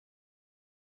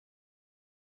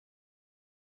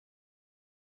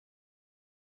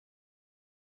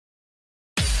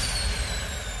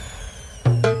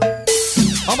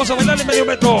Vamos a bailar el medio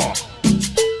metro.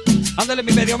 Ándale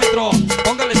mi medio metro,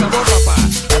 póngale sabor, papá,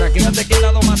 para que vean de qué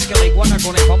lado más que la iguana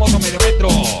con el famoso medio metro.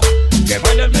 Que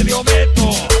baile el medio metro.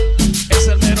 Es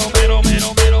el mero, mero,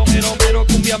 mero, mero, mero, mero,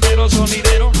 cumbia mero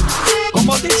sonidero.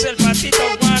 Como dice el patito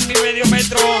Juan, mi medio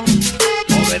metro.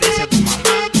 Obedece a tu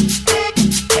mamá,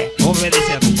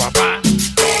 obedece a tu papá.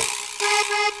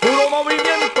 Puro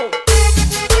movimiento.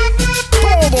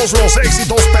 Todos los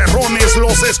éxitos perrones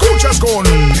los escuchas con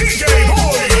DJ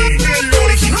Boy, el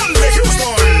original de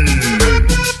Houston.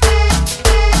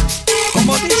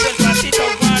 Como dice el patito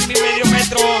Juan, mi medio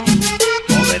metro.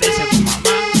 Obedece a tu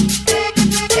mamá,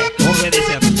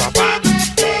 obedece a tu papá.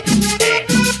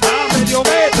 A medio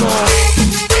metro.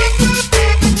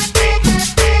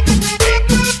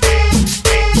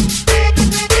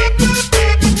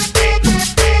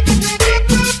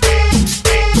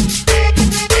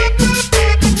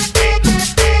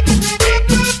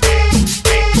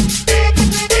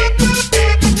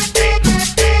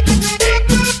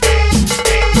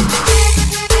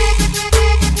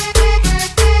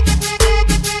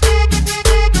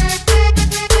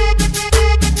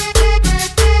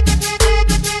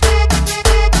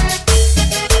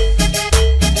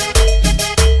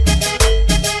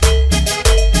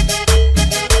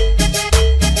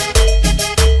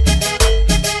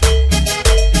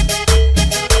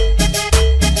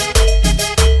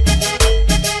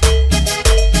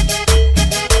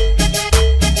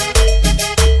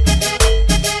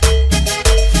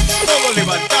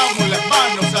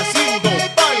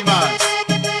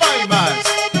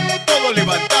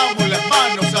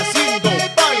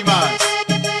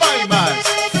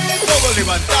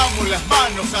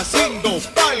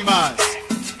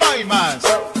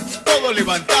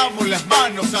 Levantamos las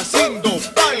manos haciendo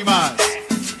palmas,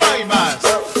 palmas.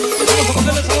 Vamos a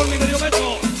ponerle sabor, mi medio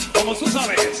metro, como tú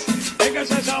sabes. Venga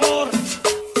ese sabor.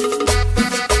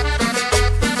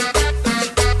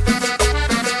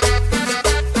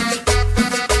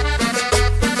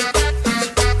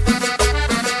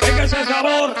 Venga ese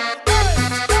sabor.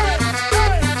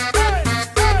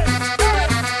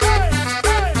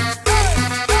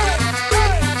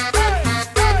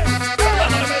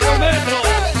 Dándole medio metro.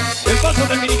 El paso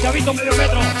del mini chavito medio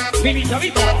metro. Mini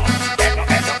chavito.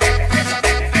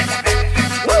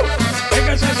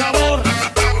 Venga ese sabor.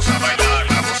 Vamos a bailar,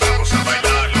 vamos a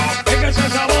bailarlo. Venga ese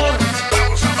sabor.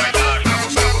 Vamos a bailar,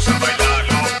 vamos a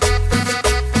bailarlo.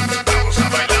 Vamos a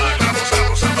bailar,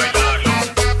 vamos a bailarlo.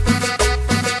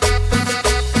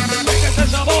 Venga ese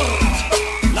sabor.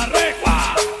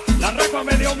 La recua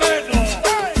medio metro.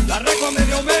 La recua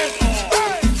medio metro.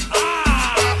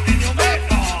 Ah, medio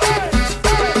metro.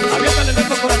 Aviéntale de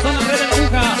tu corazón al rey de la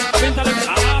aguja. Aviéntale.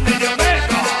 Ah, medio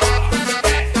metro.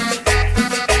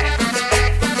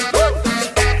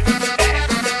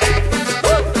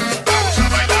 Vamos a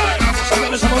bailar,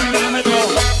 Póngale sabor, medio metro.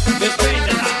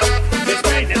 Despeínela,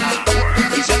 despeínela.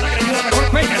 Y si anda creída, mejor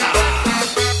peínela.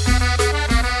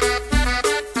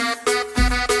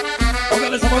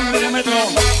 Póngale sabor, medio metro.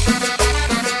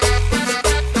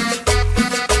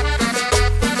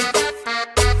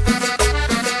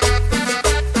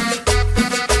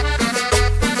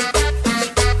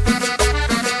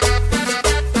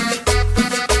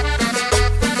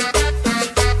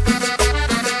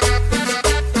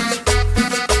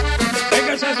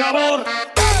 Venga ese sabor.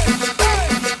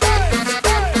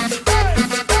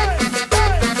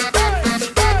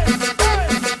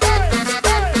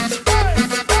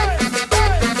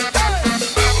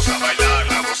 vamos a bailar,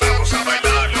 vamos a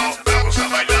bailarlo. Vamos a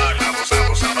bailar, vamos a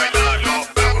bailarlo.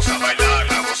 Vamos a bailar,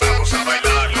 vamos a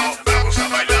bailarlo. Vamos a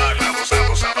bailar,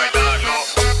 vamos a bailarlo.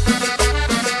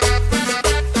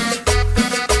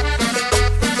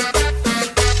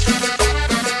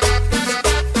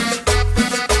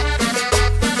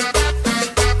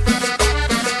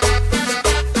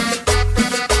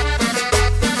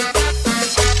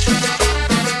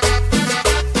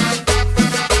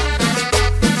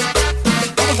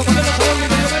 Vamos a ponerle sabor, mi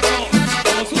medio metro.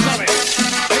 Como tú sabes.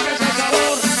 Venga ese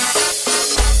sabor.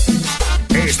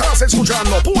 Estás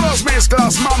escuchando puras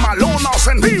mezclas mamalonas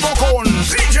en vivo con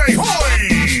DJ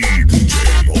Boy. DJ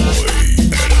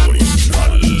Boy, el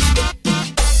original.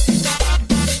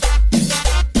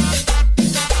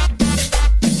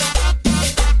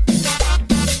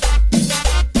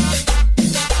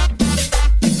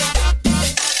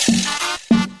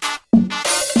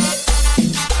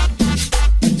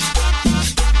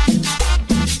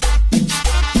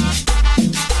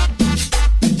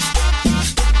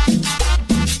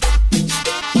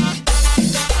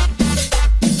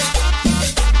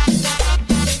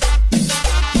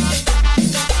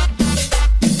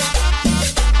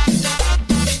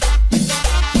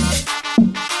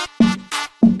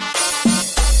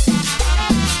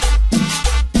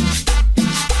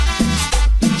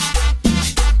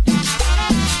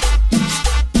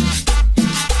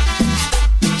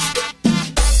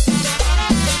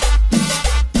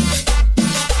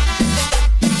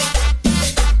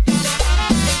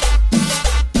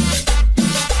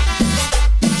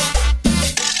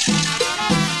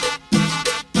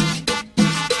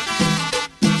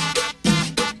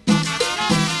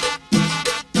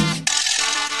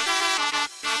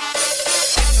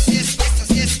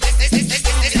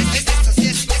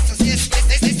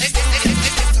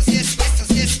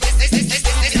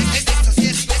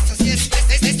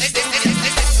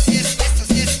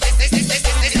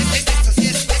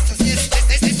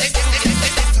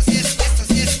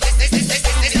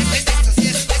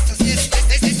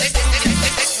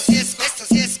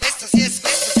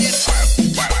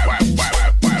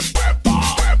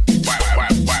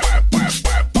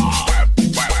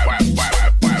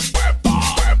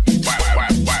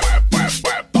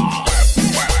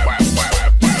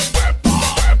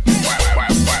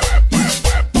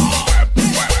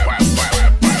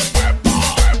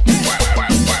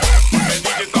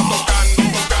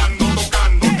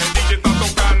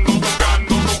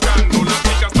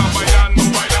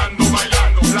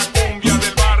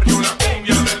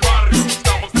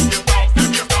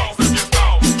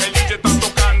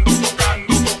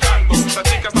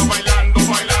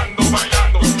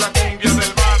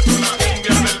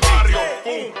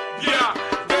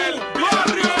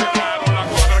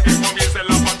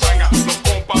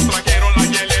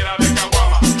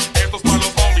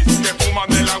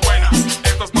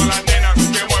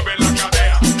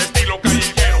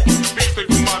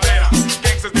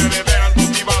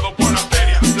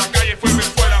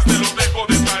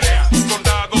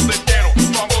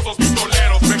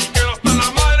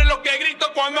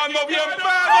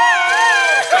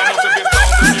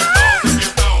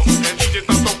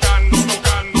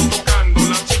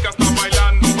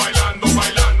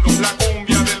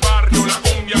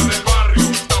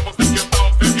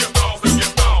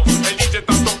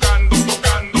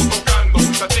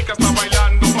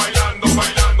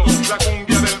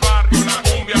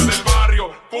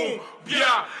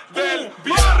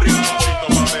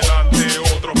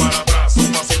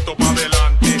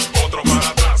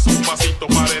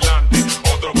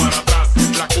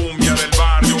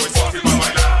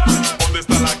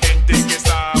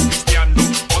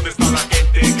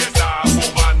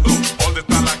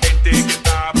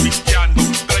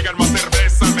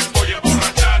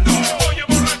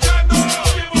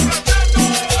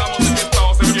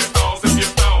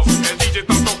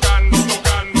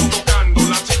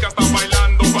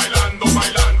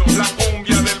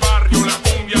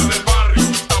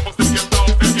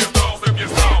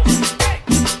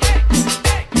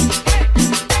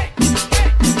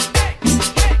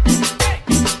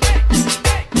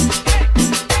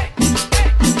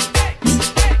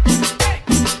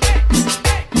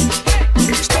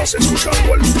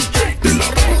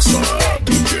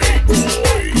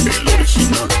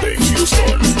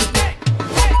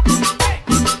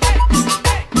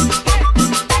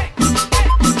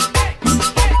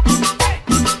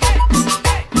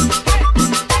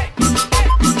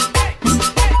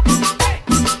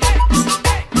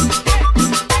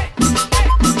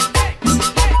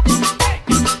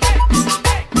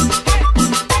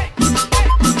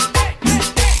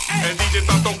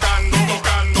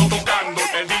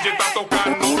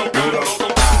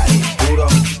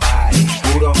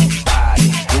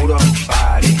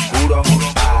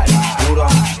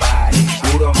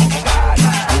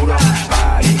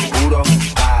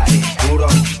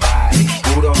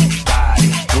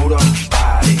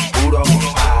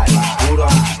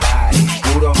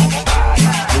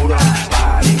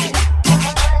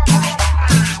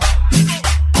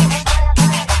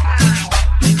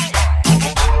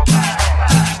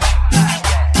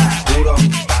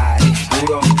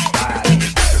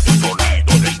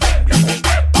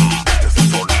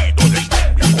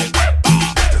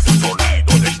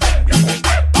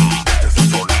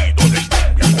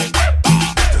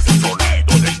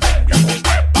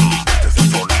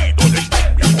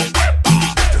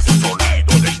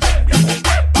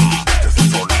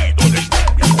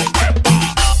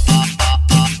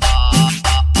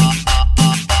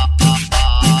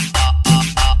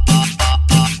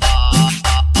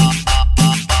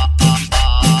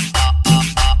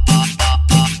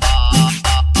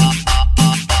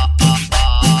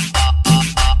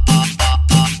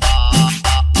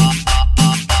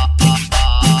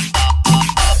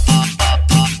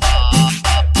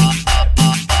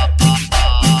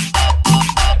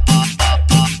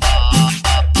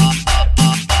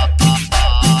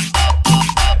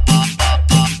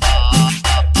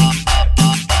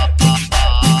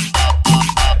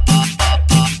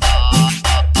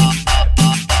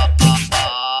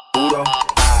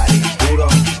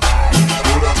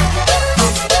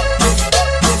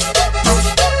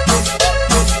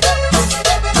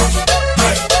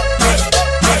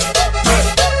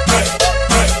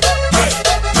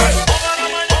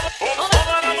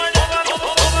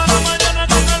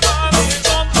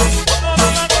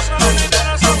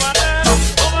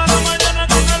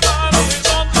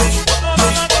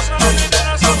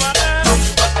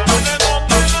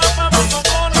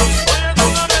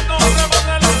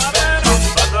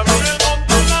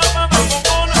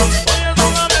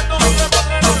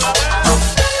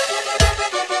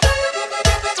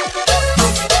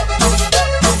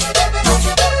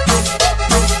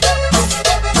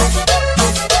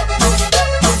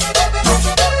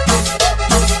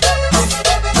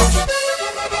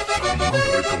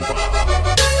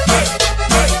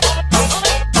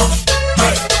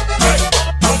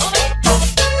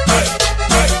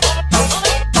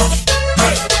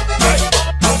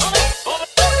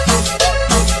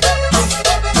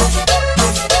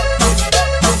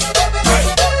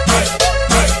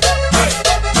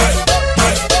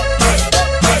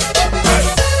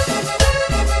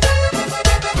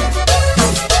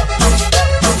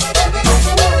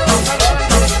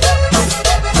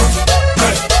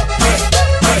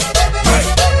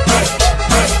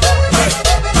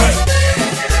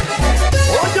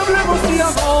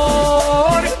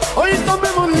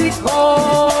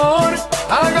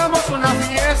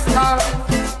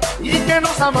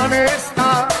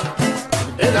 amanezca.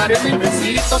 Te daré 1000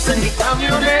 besitos en mi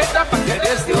camioneta, pa' que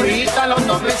desde ahorita lo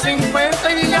tomes en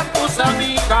cuenta y dile a tus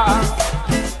amigas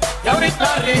que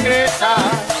ahorita regresa.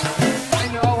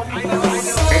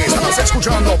 Estás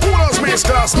escuchando puras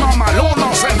mezclas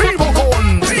mamalonas en vivo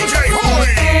con DJ Boy.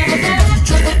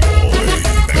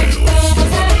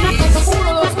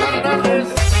 Puro los carnavales.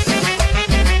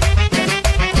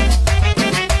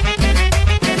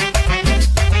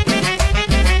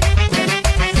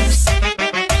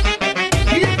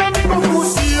 Quita mi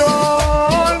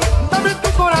confusión, dame tu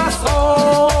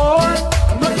corazón.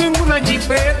 No tengo una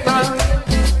jipeta,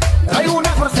 traigo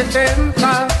una por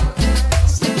 70.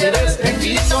 Si quieres te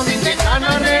quito mi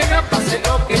tejana negra, pase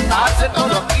lo que pase,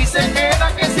 todo aquí se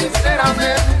queda, que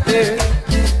sinceramente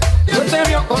yo te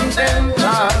veo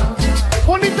contenta.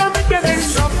 Bonita me quedé en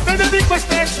shock, te dedico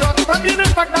este shot, también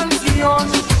esta canción.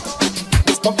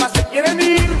 Mis compas se quieren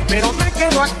ir, pero me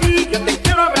quedo aquí. Yo te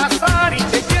quiero abrazar y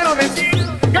te quiero decir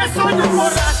que soy un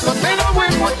borracho, pero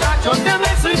buen muchacho. Te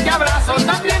beso y te abrazo,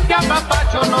 también te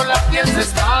apapacho. No la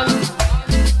pienses mal,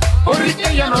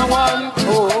 porque ya no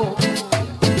aguanto.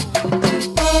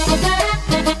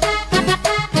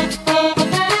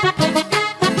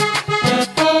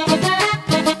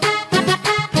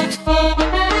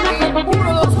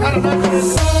 Puro los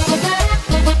carnavales.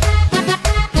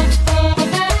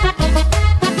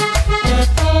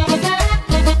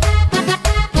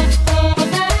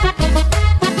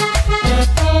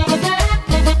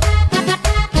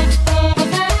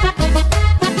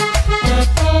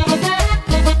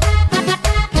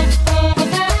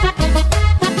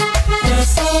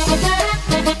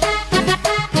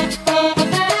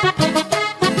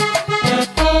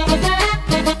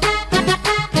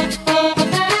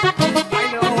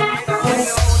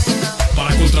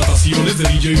 Para contrataciones de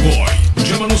DJ Boy,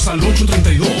 llámanos al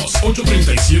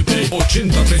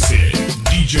 832-837-8013.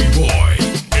 DJ Boy,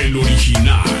 el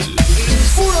original.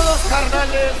 Puro los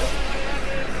carnavales.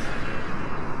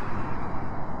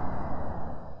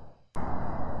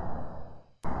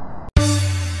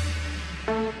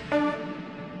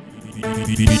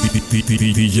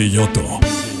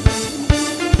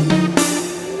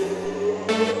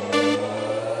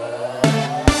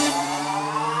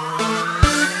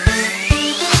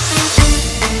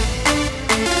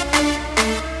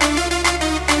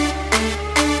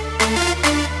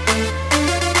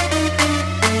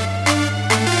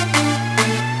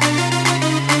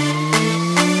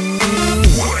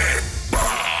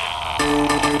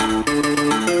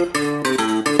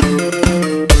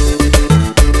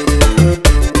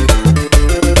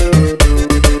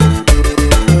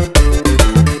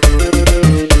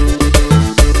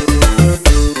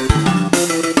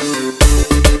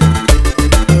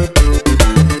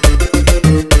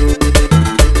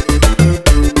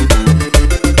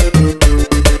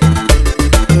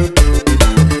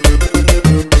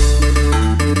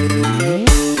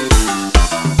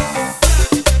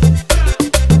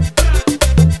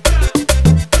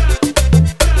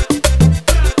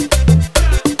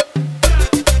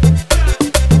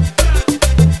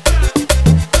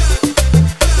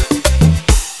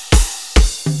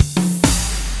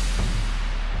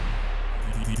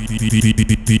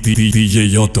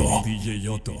 DJ Otto. DJ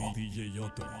Otto.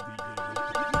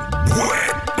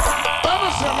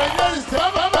 Vamos a bailar este,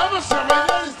 vamos a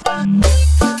bailar este.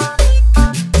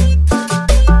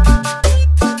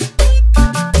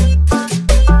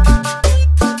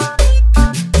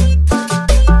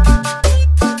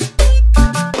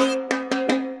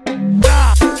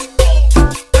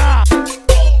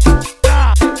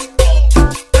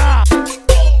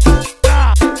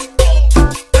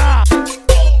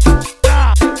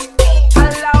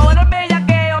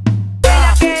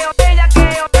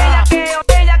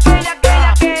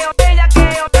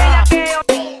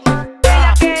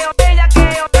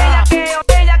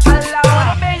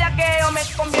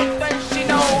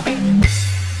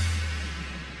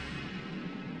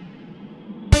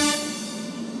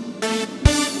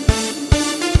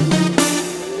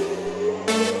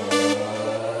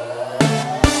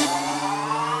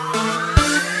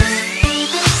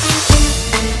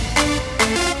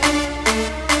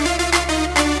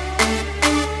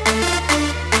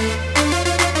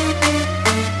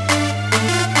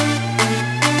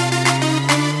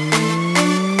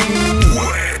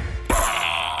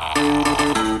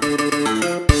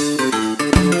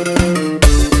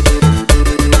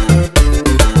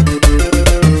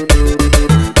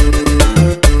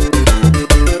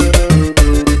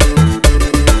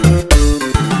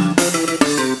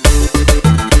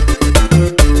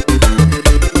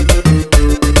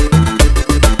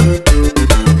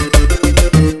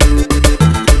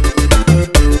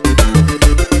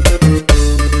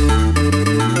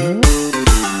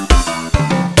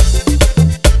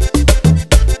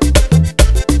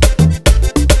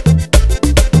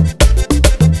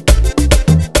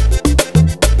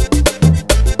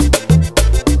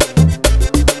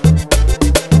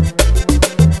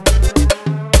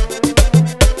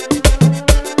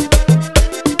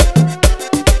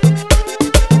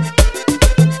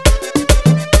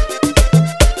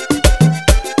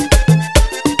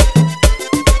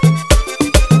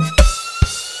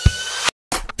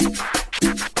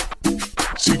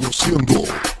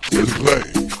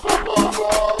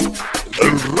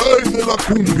 la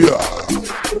cumbia.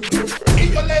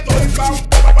 Y yo le doy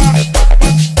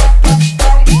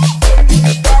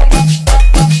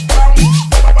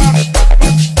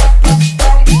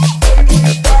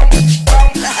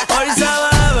Hoy se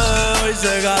bebe, hoy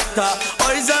se gasta,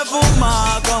 hoy se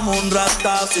fuma como un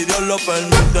rata. Si Dios lo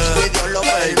permite, si Dios lo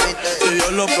permite, si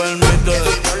Dios lo permite,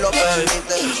 si Dios lo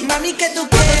permite. Mami, ¿qué tú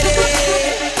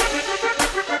quieres?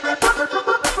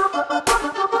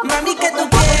 Mami, ¿qué tú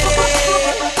quieres?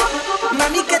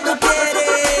 Mami, ¿qué tú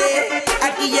quieres?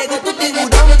 Aquí llegó tu tiburón.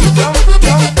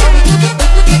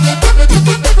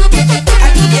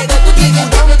 Aquí llegó tu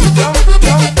tiburón.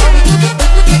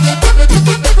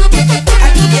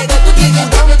 Aquí llegó tu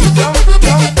tiburón.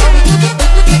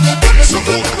 El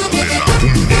sabor de la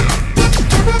cumbia.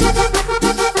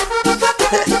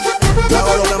 Yo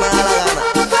hago lo que me da la gana.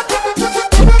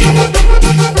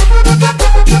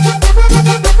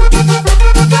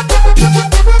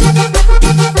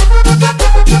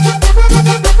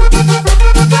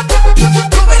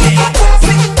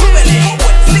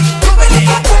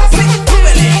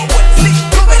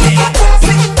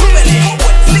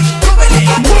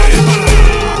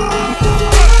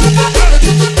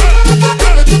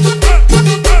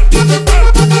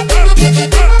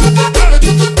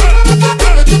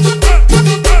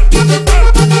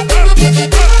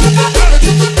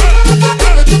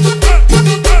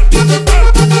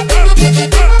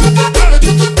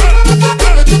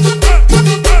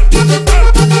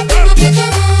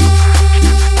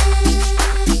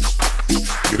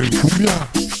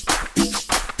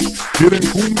 ¿Quieren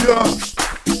cumbia?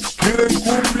 ¿Quieren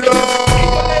cumbia?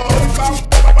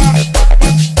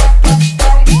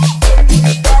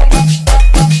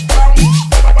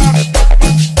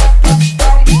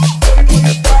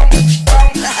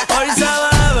 Hoy se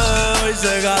bebe, hoy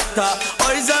se gasta,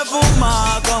 hoy se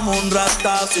fuma como un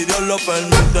rata. Si Dios lo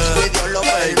permite, si Dios lo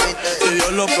permite, si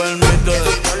Dios lo permite,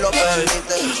 si Dios lo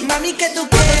permite. Mami, ¿qué tú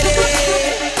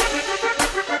quieres?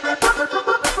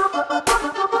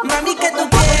 Mami, ¿qué tú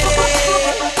quieres?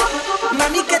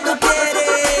 Mami, ¿qué tú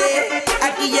quieres?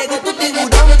 Aquí llegó tu tiburón.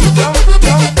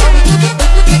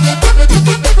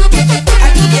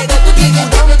 Aquí llegó tu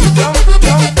tiburón.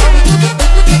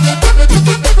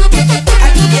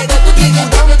 Aquí llegó tu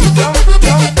tiburón.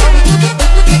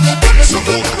 El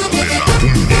sabor de la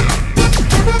cumbia.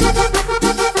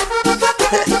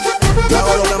 Yo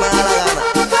hago lo que me da la gana.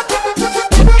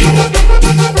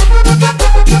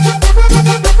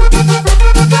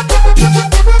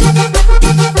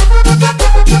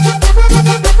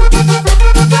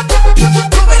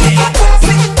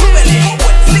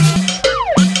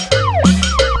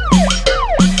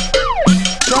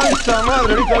 Santa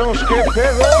madre, ahorita vemos qué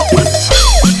pedo.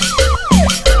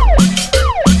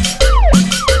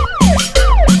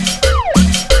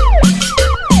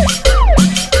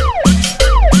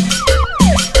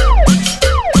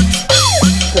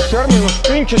 Que se armen los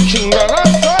pinches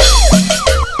chingadazos.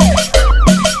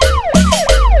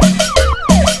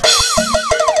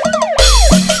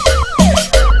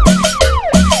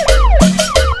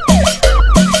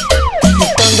 Me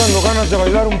están dando ganas de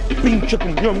bailar un pinche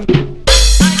cumbión.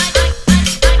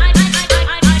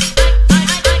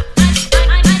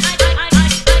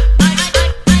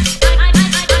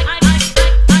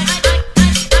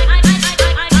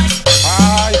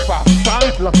 Ay, papá,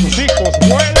 tus hijos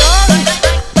vuelan.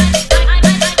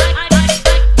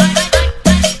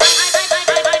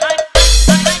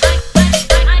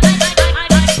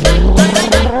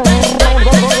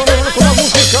 Con la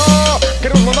música,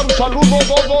 queremos mandar un saludo,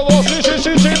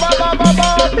 sí, va,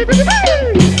 pi, pi, pi, pi.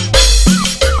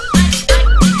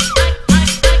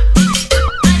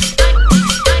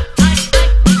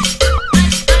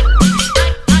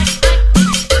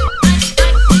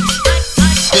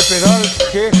 Qué pedal,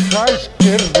 qué highs,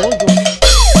 qué rollo.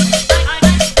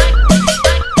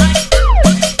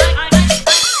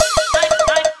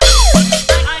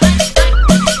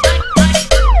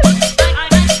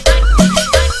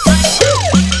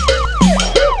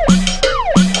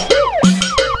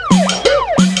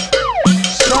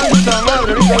 Santa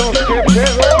madre, ahorita vemos qué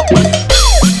pedo.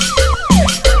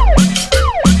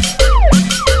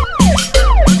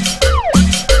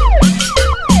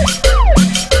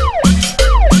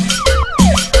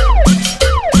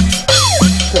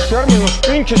 Que se armen los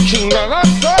pinches chingadazos.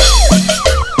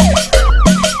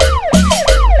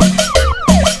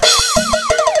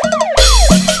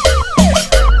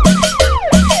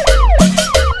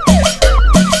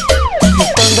 Me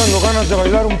están dando ganas de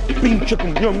bailar un pinche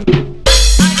cumbión.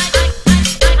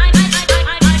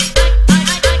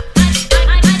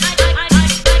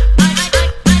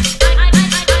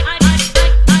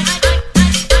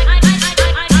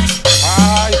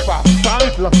 Ay, papá,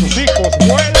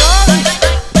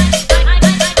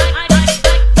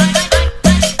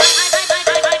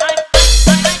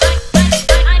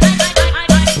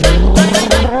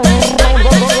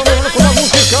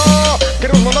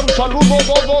 saludo,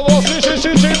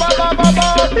 sí, va.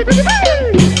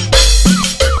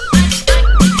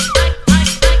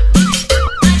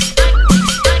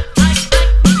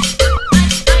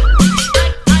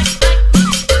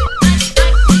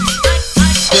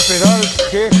 Qué pedal,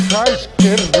 qué highs,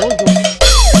 qué rollo.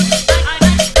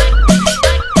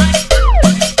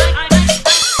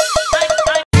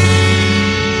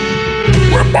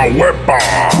 Wepa.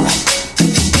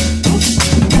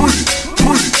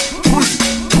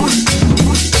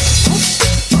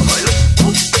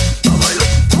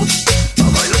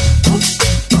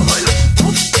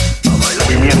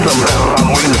 Movimiento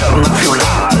ramo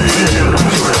internacional.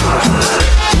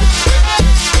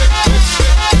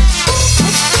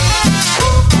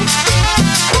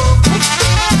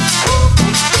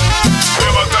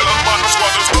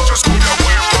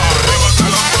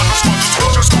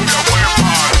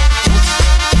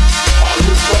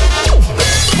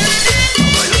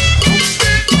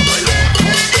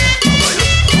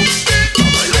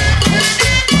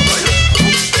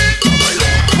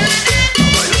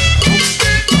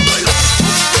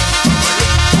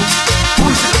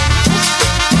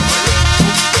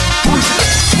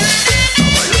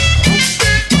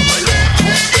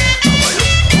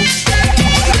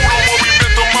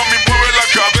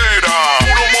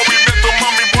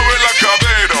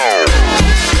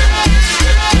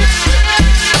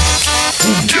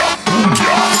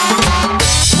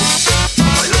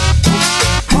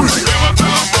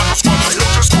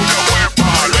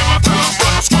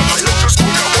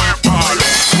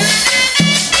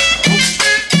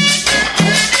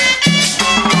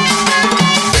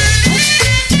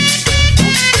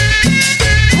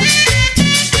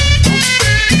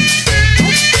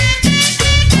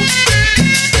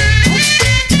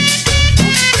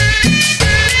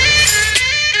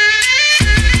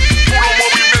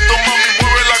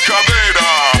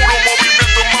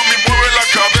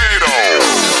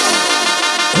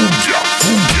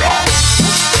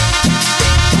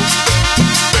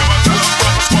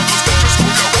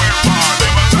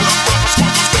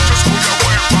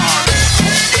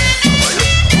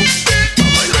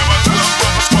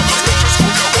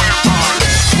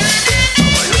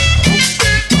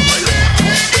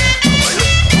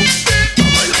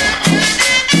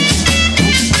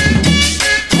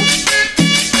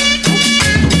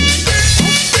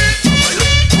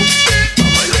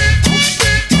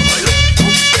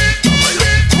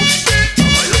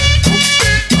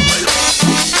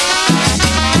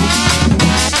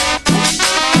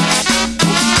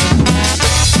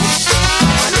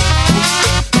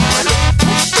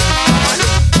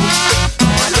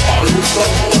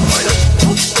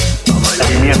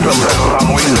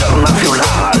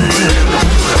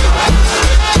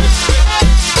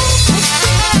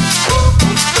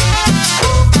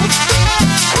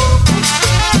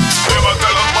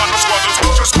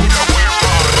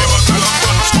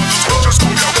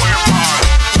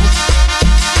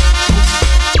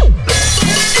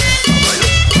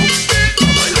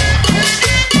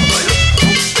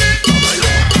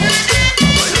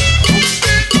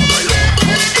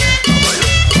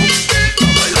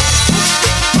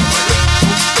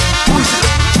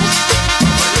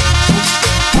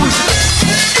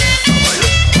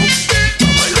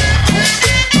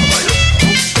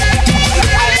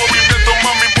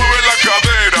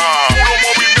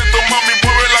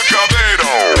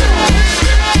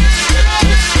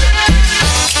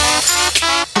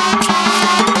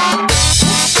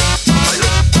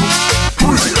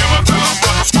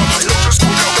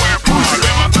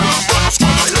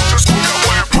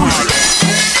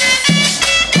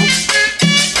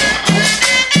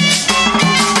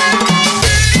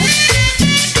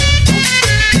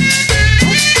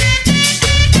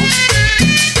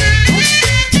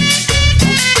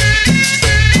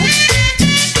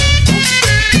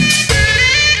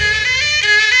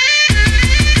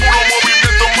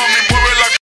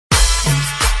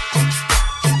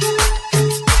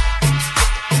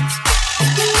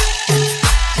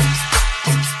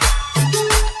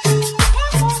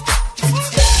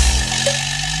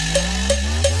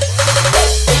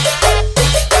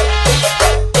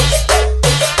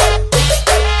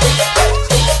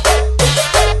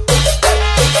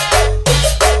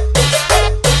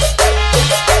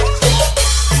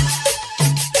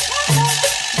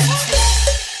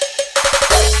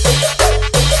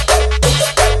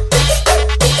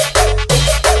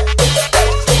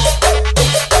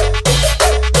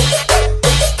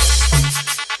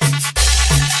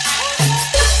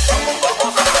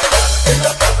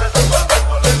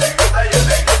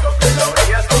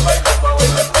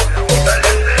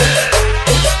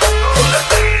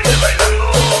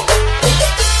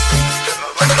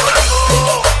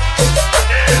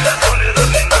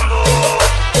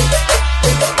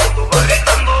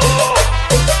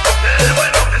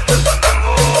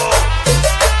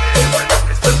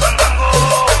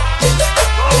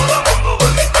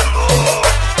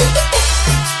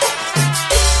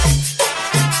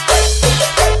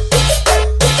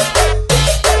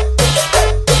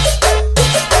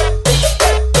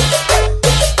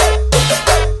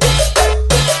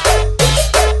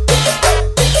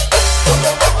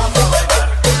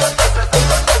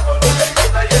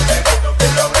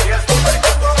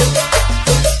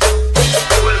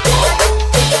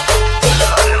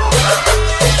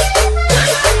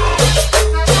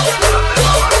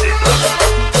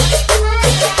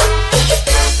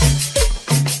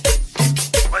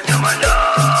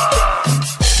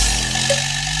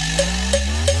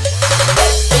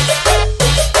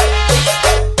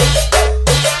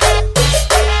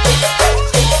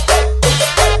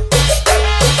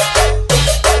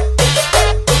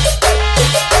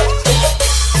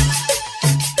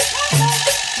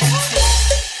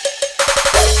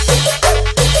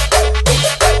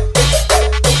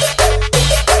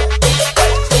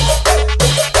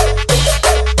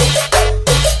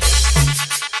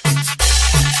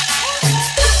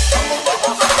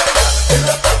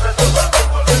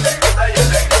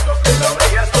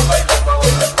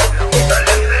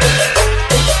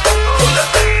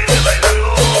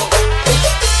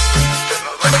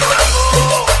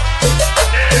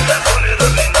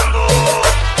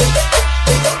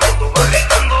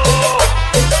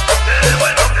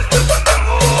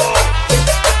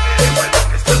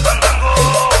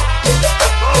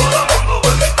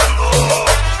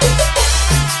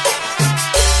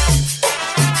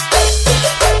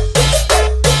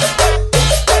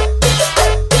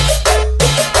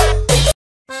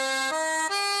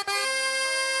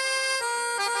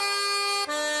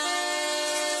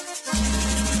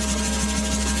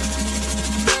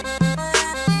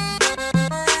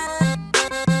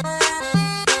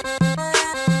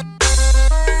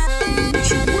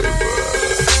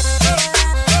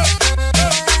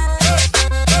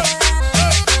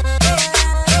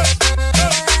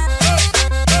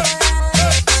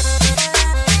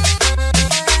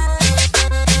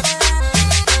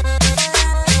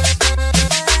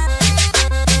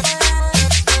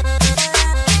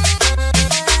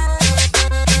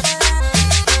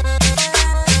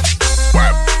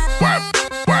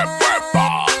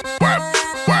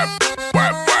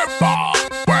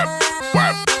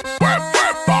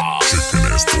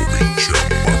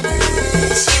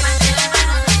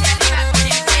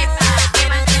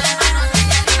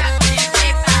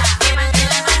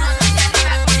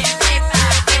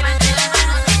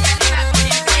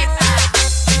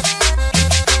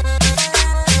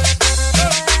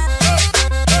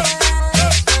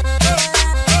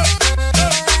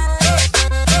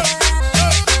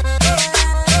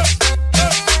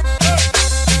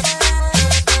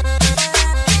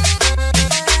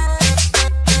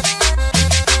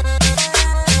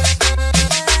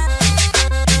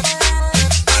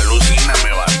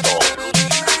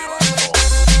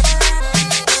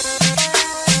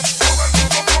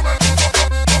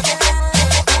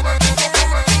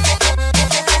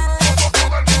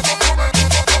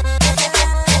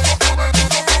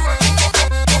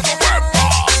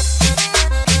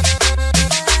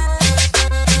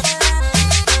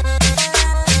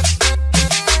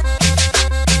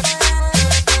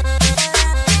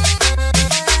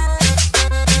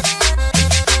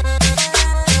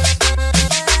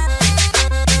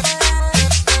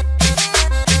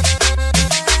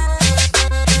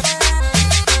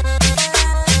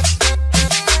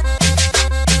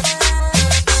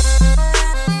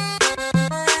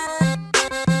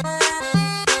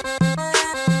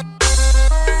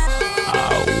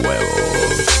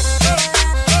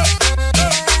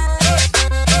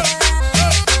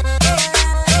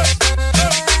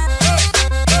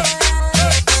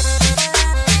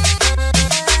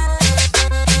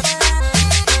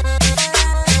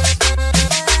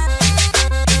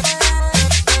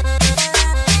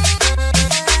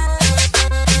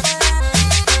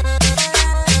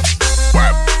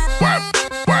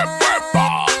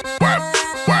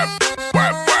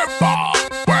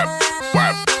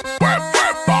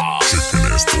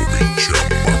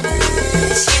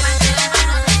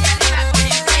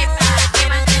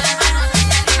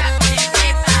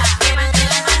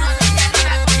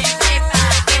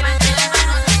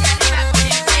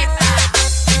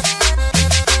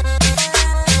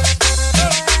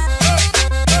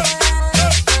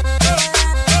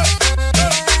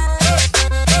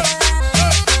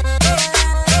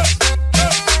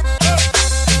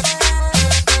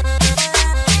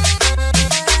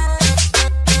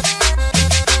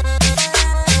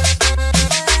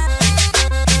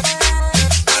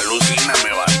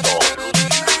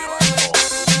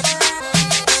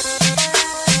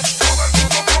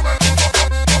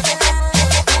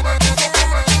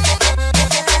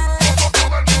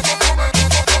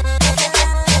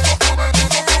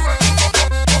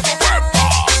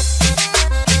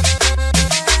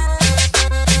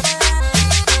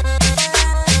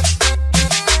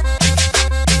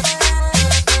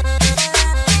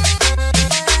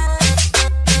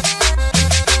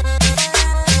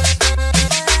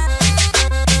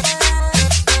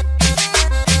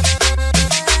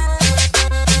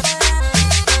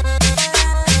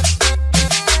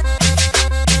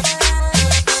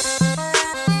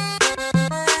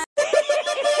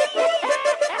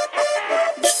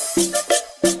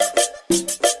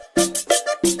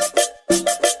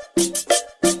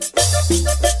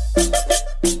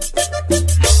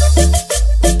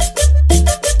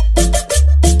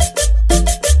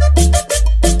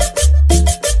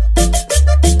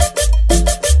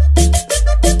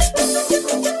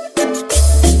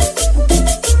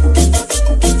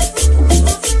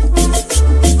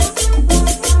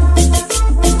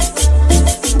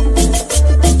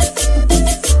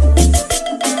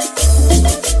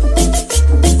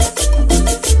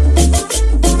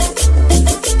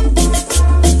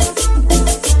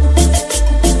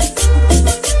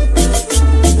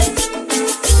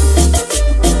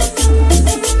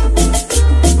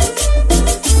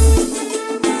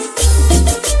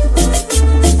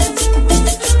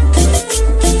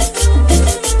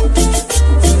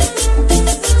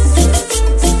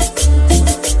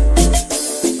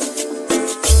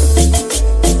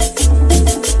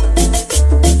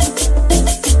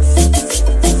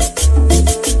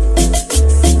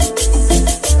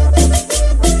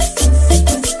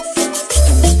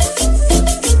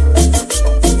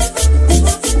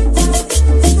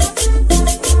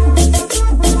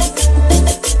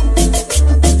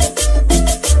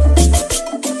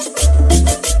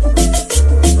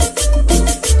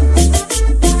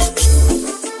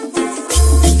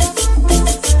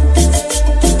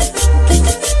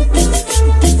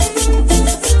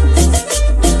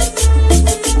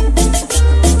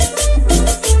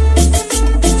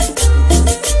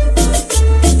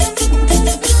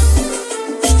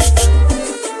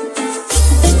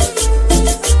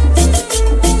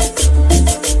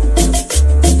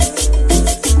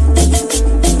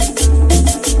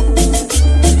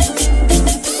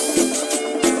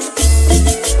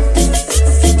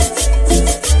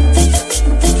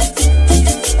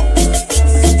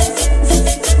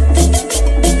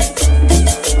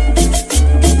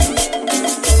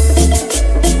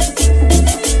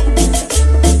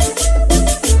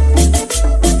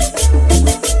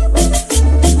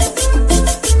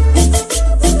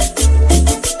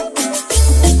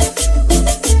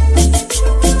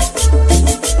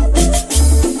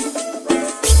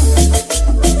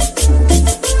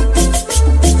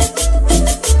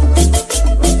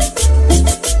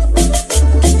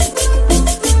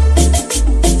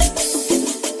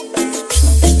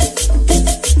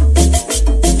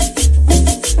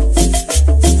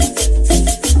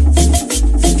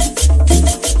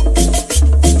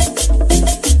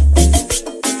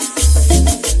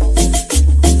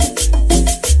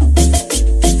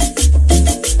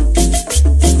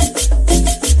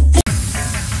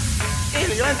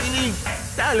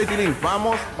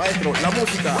 Vamos, maestro, la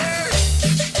música.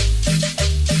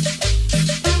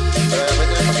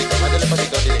 Métele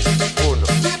pasito, Tilín. Uno.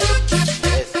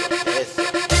 Eso.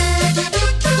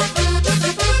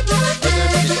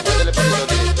 Métele pasito,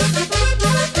 Tilín.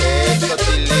 Eso,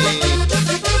 Tilín.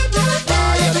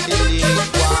 Vaya, Tilín.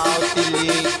 Wow,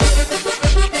 Tilín.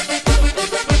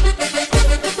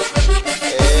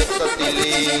 Eso,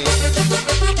 Tilín.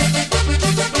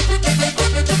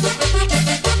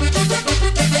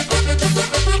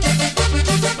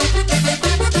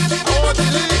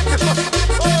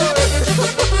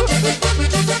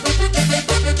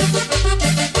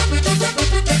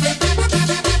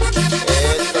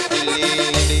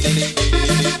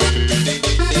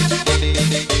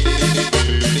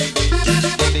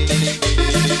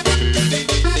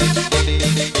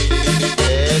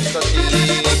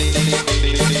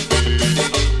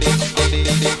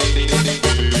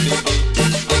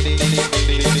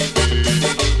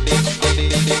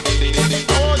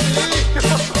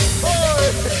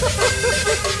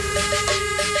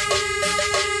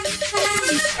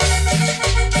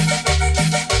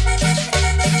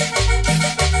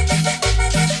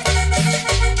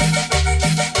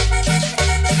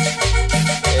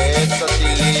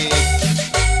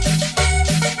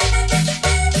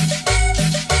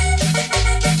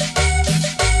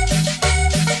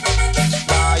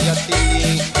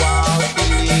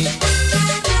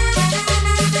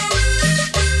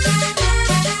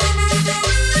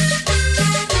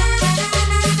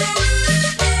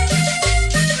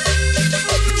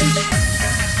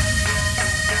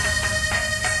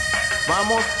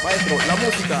 Vamos, maestro, la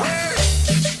música.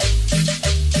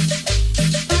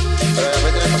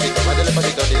 Métele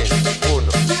pasito, Tilín.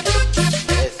 Uno.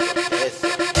 Eso.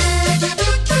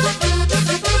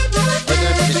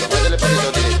 Métele pasito,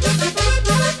 Tilín.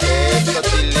 Eso,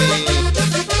 Tilín.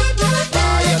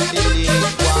 Vaya, Tilín.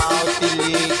 Wow,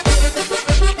 Tilín.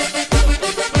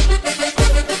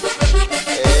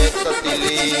 Eso,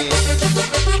 Tilín.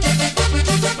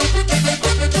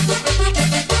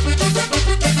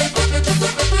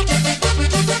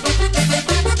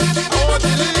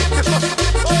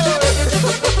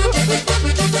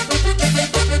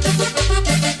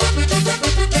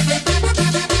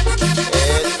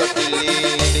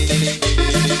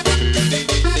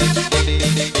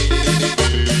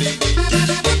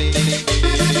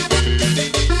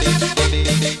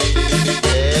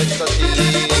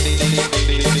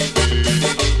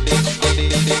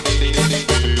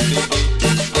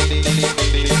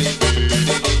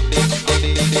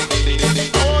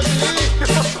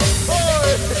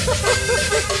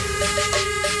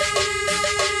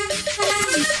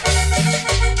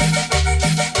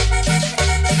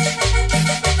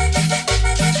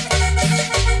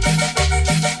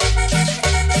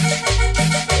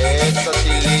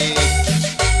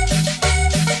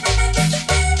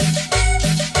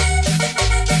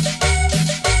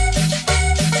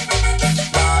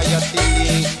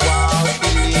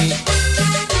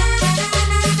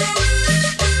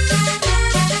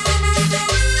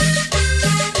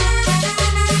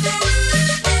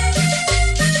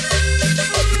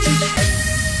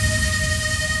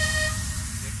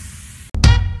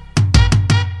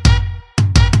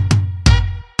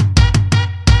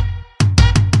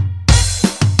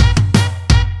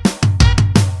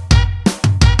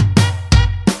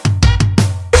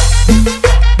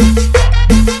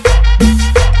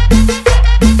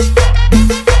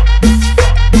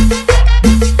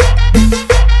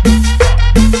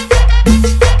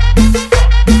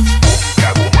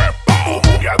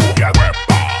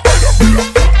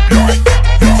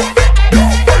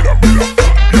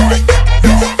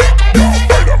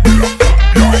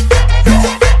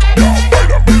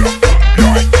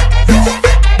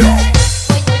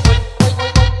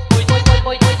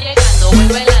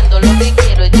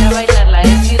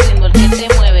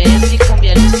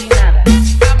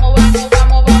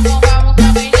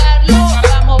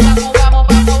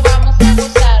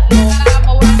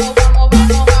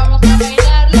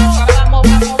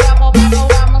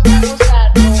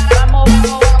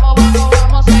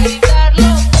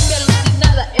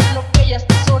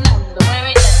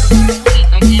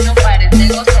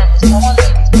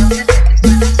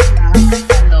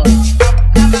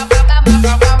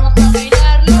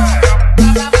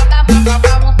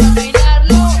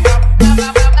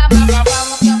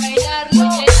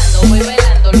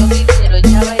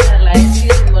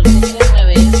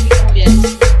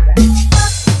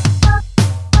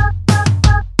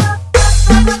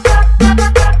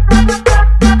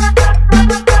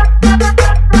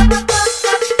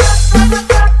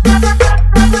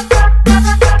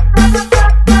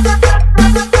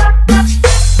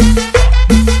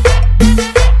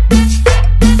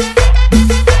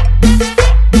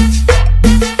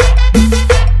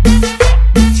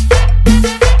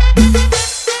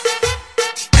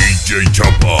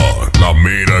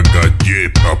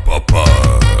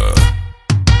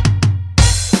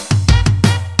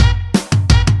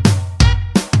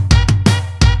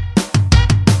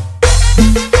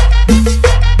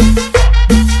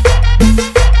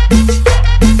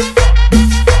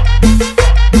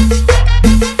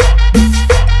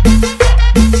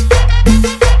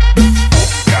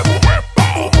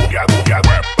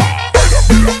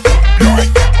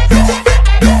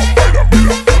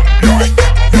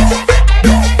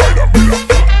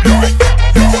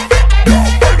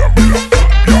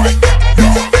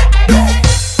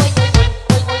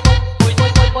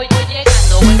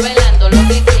 voy bailando, lo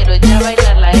que quiero es ya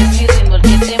bailarla. Es mi ritmo el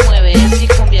que te mueve, es mi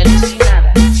cumbia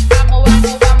alucinada. Vamos,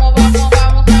 vamos, vamos, vamos,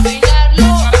 vamos a bailarlo.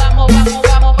 Vamos, vamos,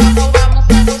 vamos, vamos, vamos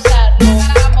a gozarlo.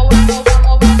 Vamos, vamos,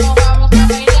 vamos, vamos, vamos a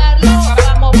bailarlo.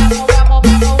 Vamos, vamos, vamos,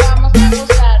 vamos, vamos a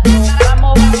gozarlo.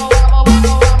 Vamos, vamos, vamos,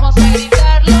 vamos, vamos a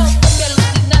gritarlo. Cumbia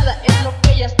alucinada es lo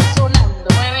que ya está sonando.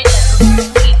 Mueve ya tu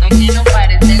cinturita, que no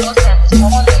pares de gozar.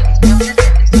 Somos ladies, no te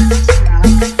sientes alucinada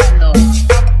cantando.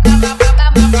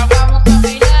 Vamos a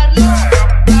bailarlo.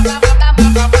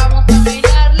 Vamos a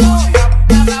bailarlo.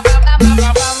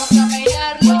 Vamos a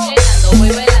bailarlo. Voy llegando, voy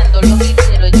bailando, lo que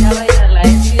quiero es ya bailarla.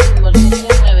 Es mi ritmo el que te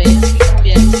mueve, es mi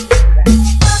cumbia alucinada.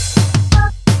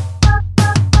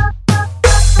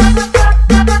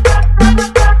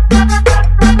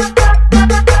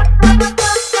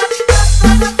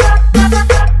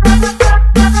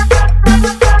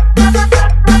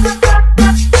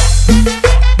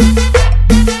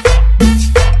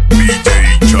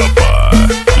 DJ Chapa,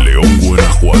 León,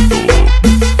 Guanajuato.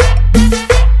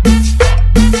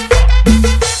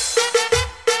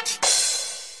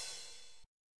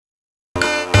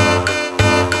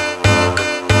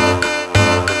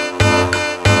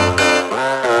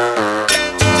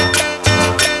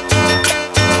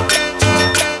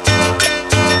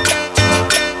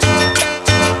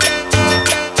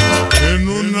 En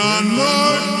una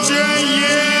noche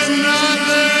llena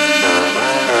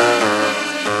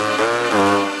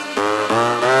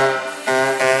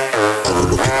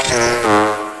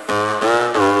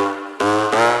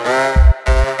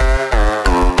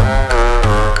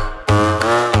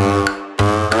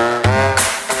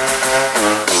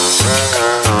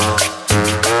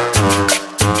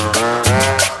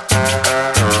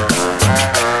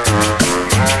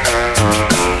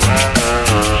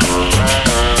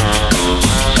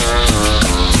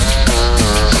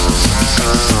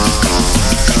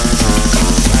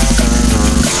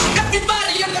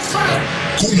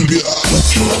Cumbia.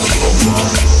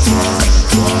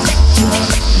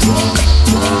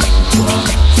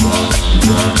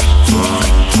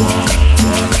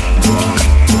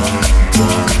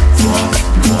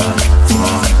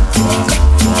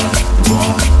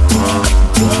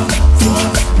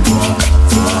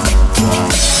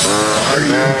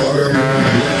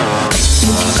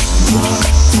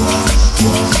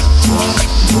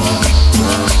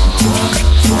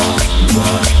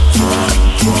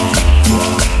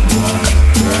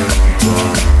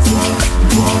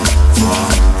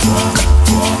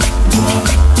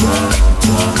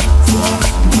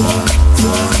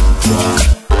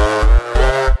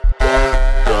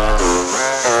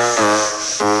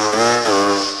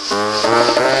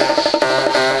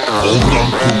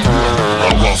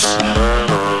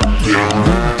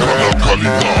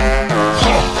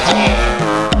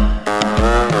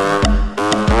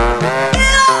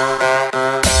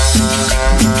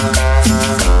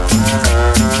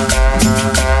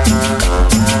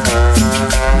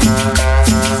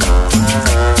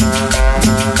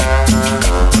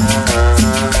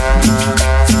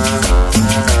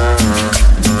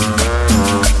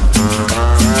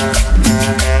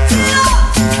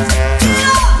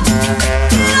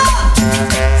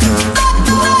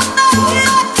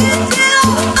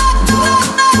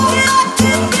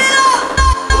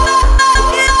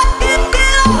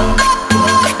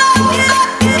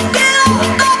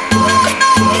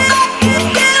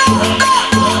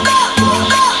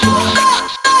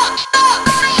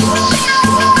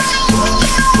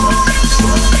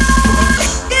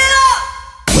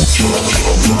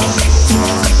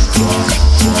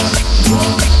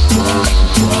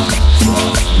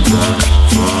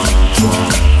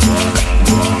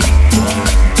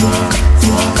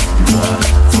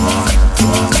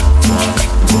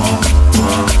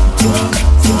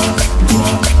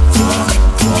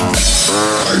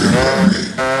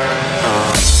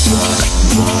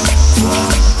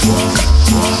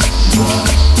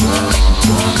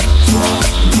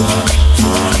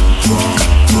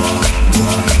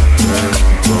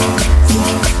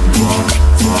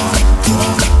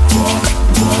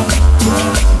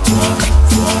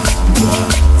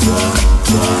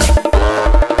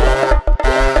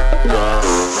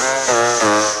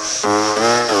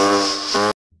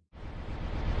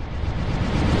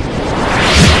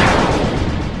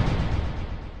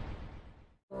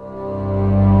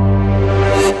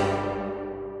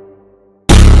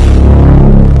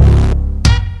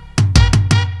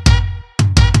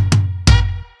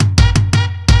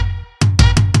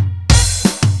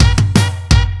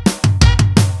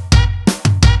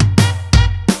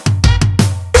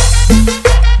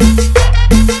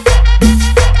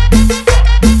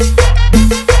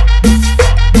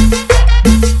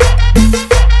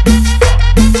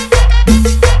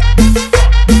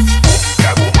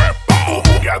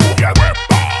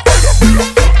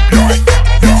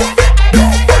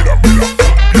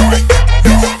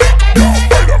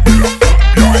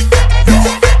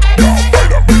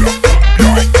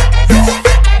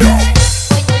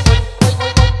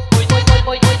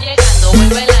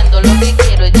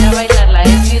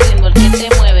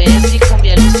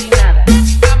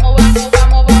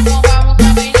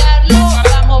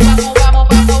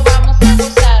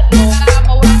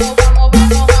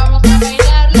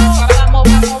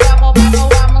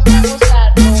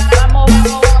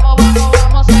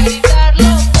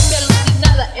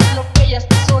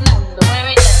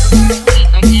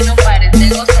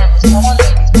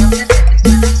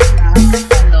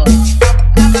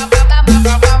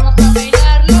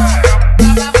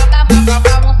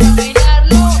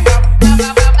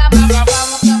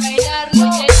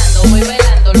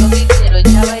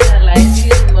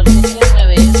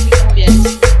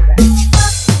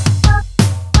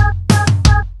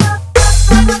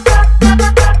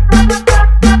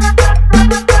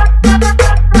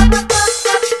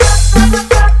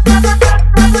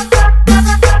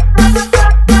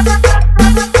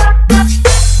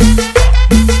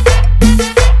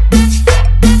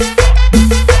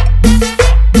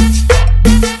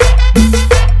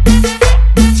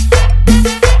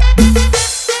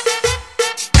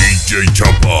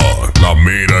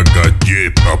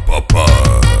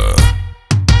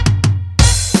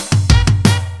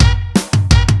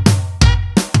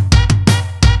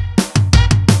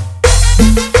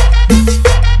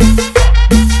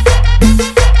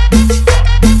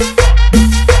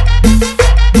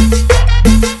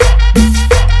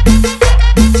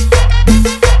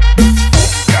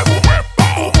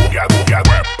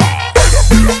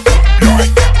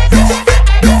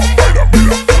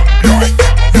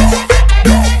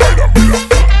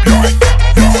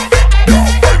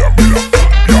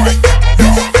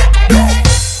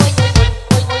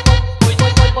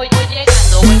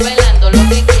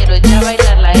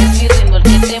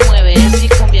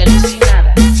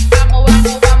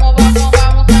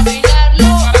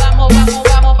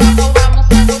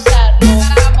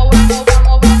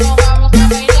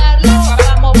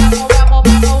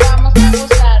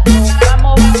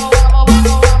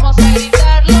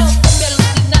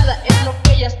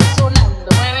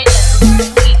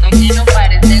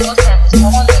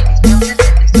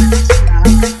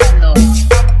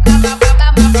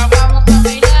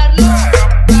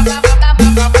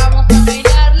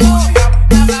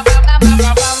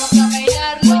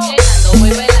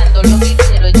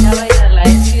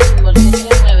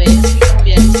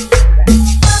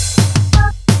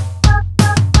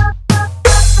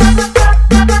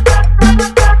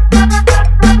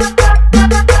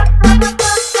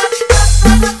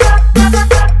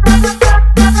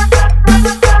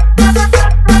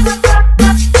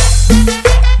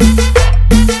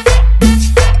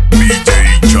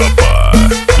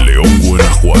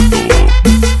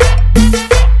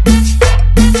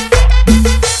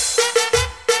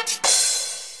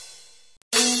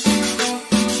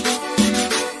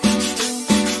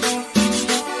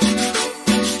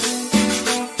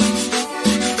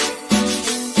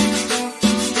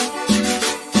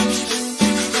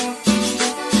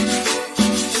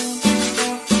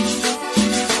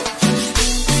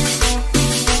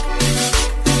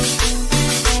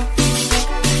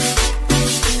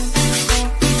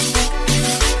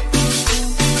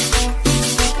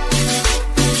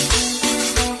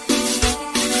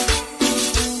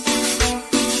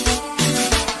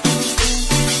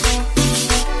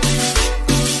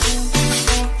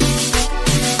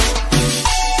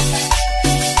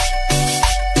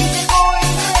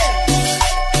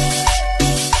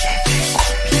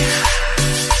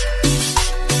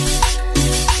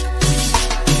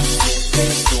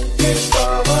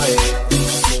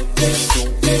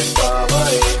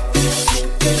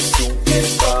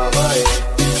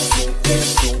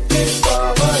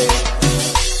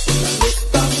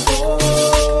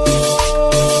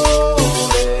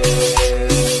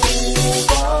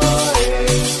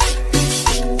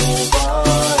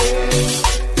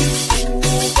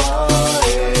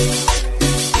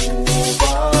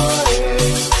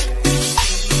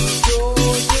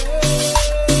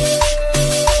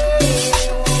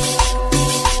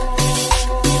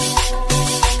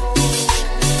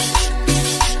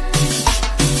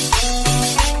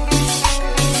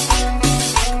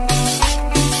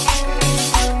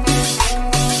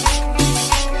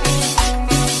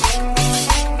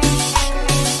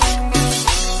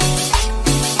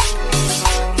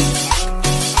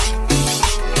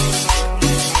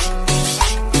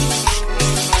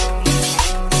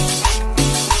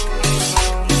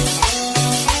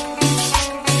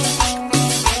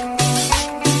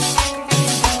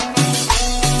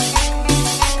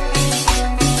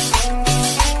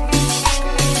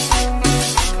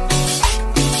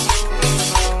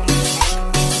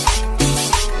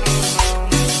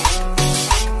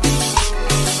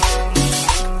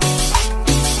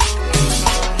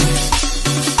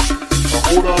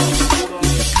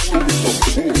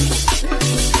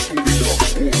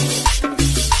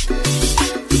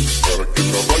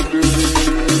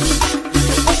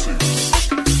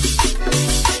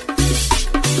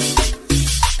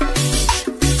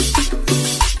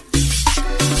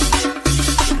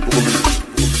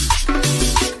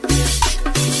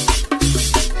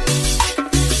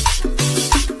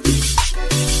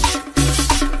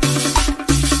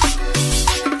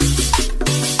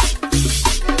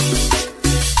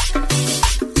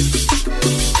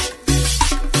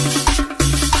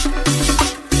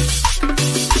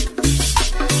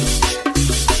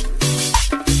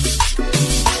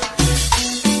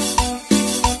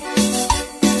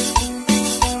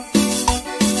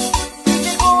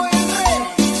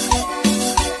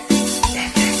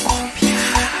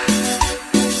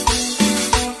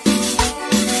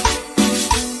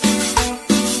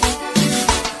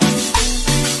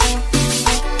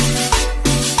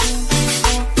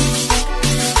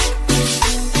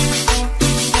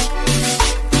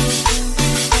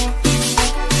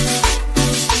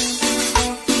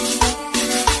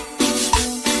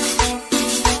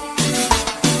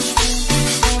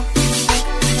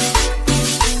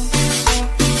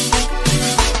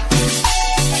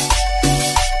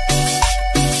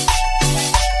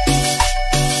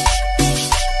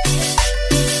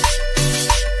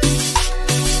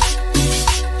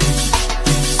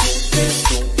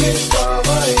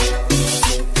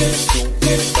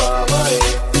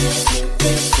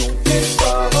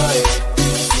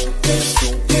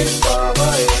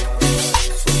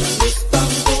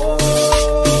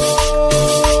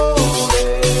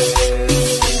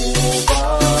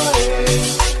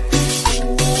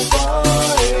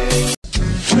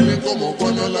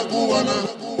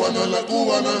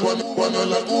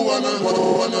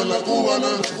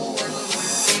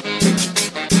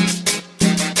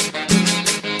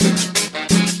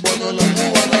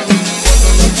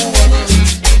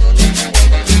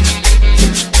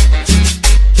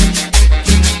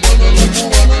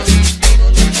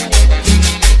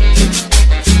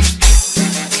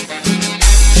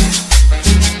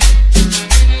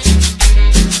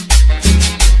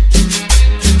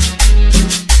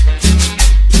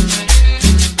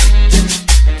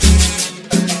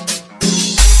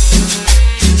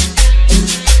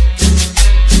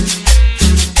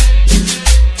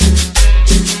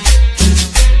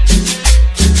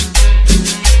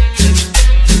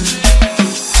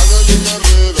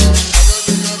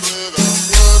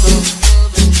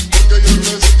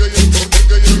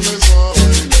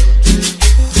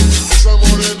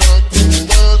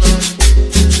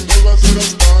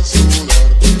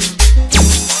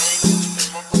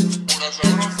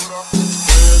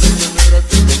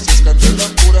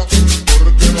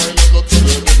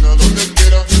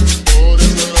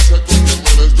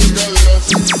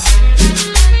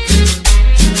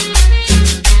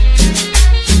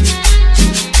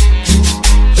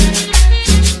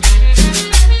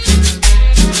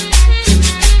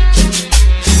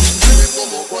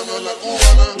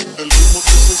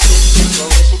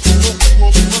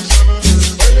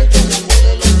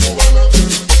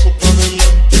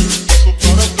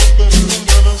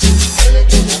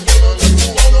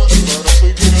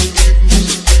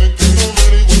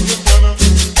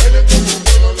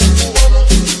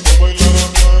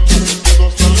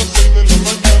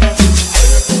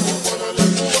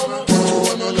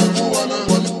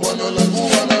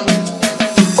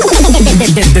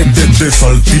 De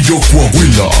Saltillo,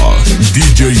 Coahuila,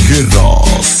 DJ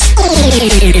Guerras,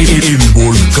 el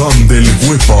volcán del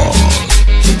Wepa.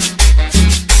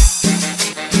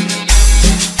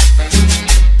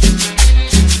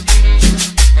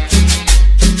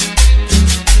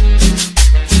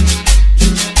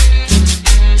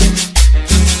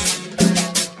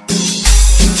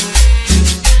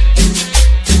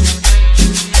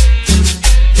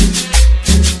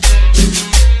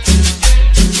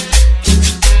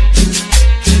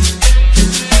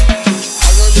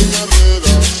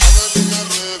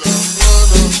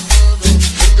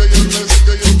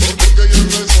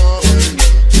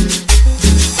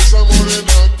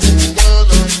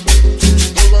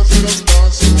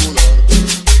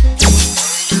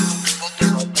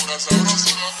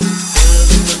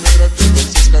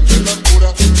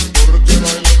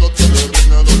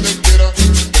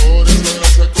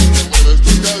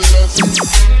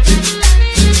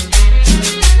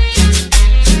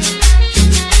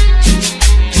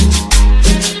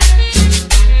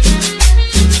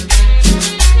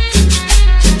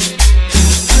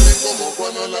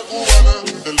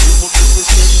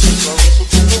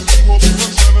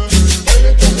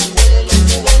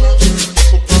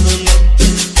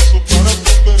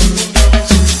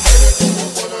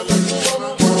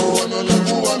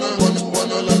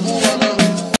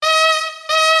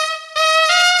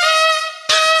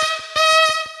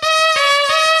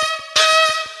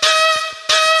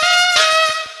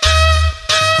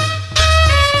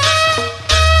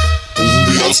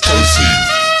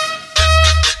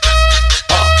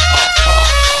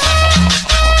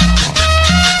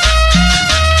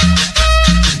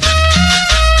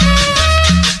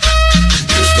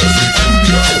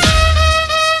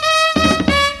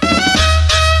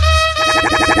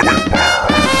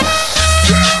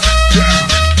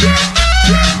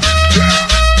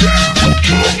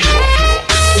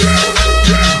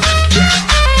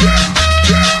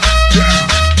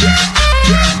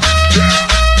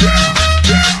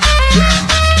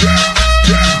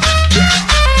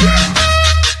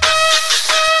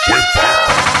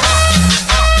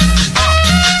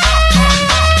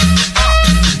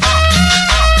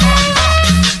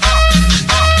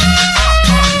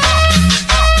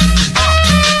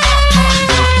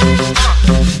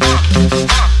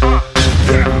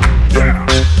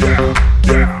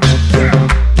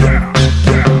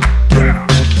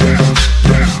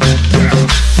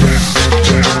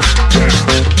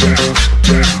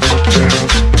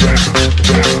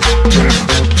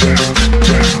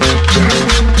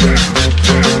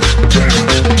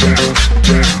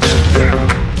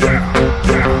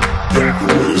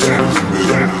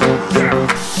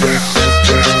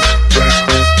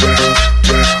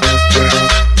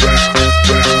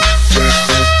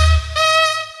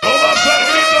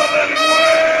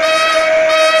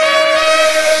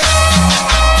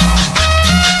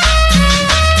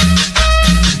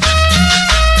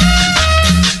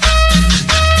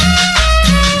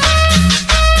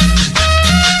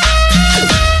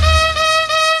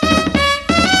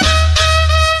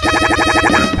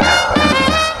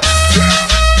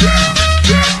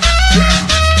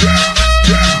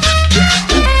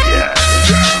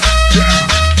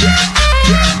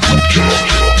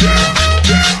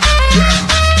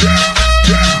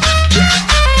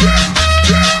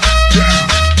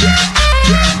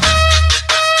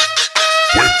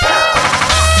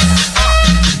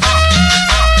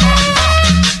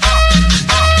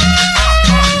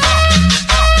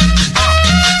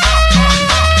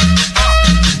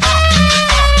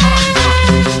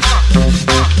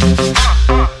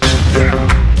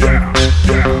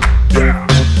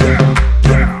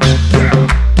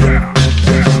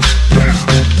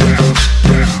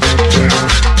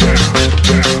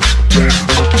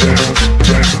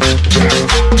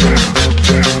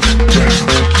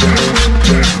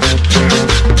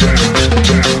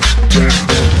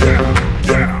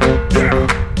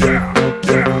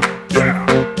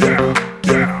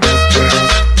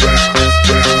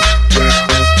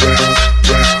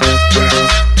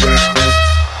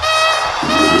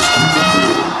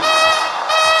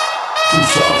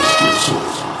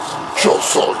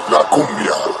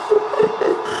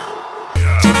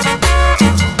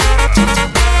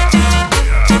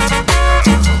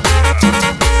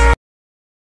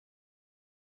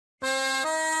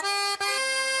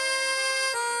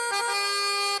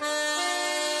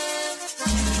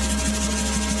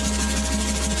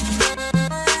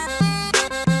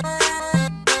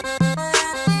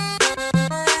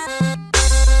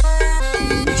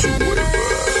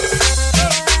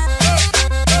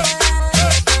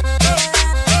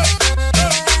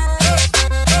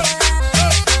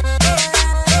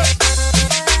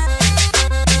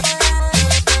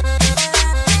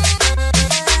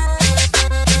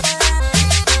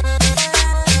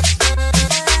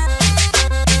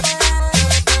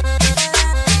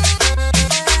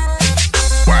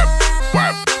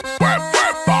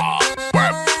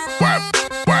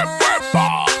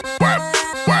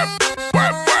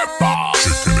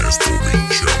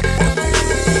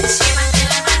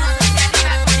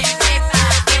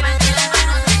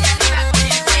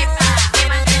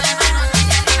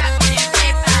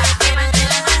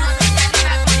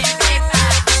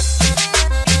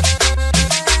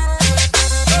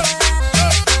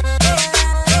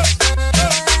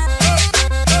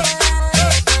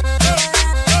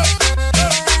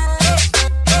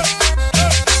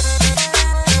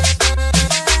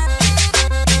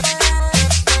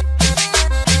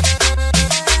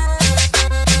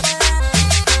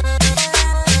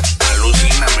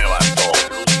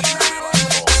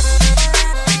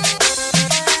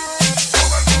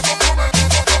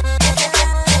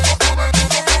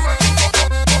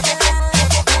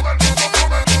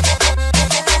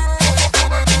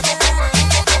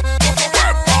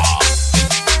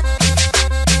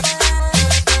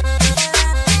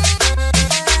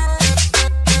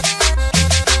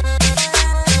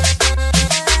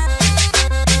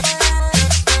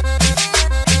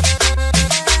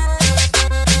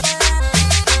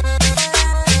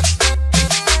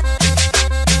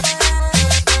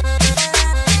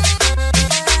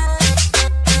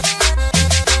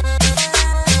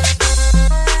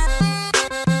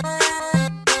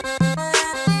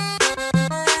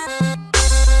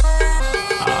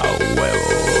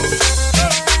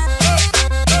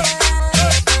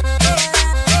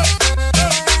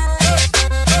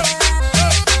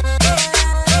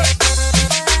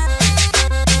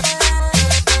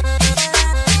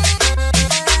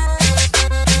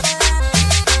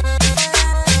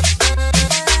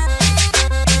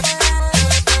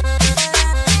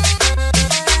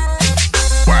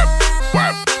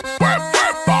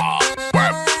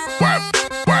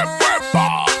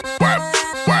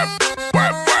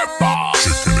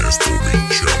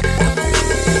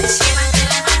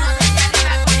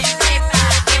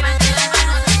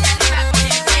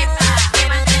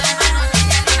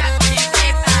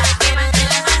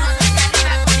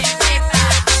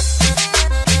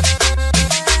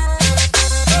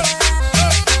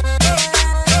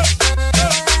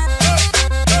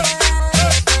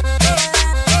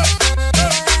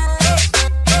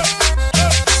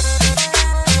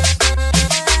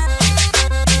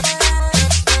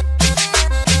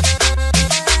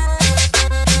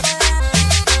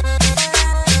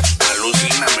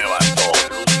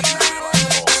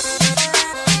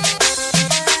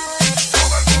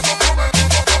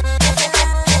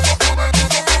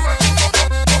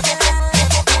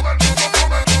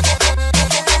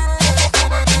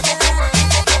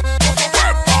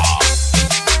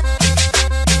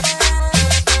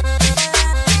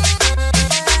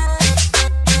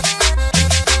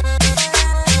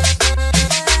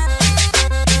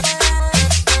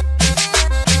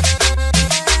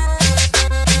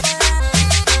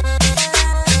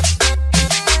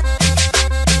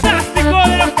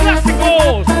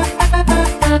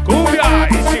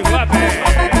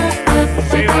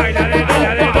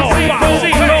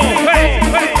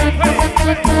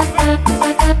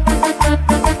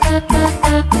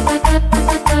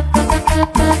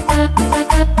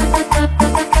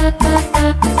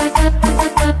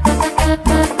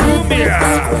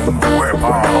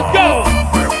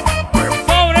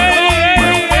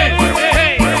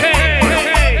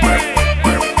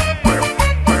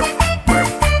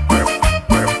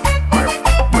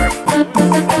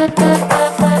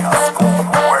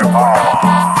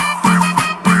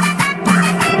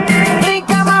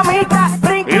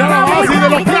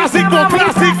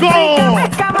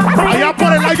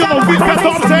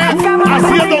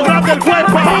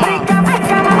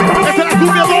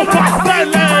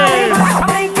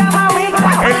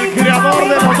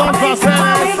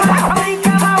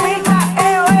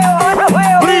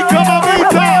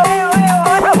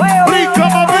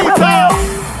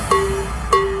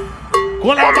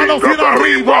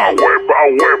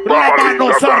 huepa,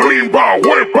 manitas arriba,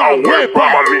 huepa, huepa,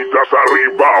 manitas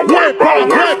arriba, huepa,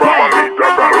 huepa,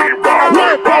 manitas arriba,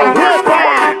 huepa, huepa,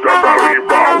 manitas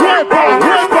arriba, huepa,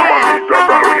 huepa, manitas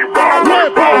arriba,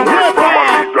 huepa, huepa,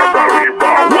 manitas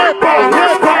arriba, huepa,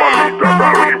 huepa, manitas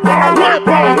arriba,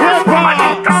 huepa, huepa,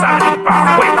 manitas arriba,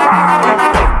 huepa.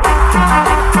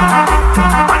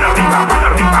 Mano arriba, mano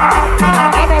arriba,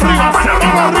 mano arriba, mano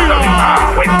arriba,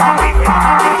 huepa, huepa.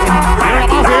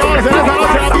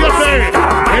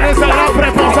 En esa gran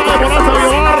responsable por Alta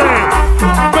Biobarre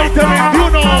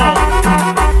 2021.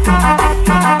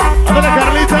 Ándale,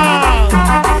 Carlita.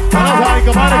 Vamos a mi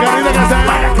comadre Carlita que se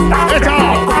echa.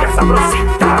 Cumbia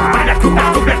sabrosita. Cumbia,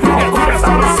 cumbia, cumbia, cumbia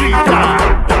sabrosita.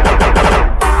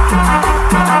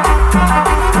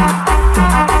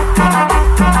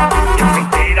 En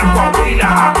frontera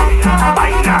Coahuila,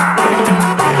 baila.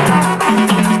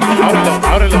 Ábrelo,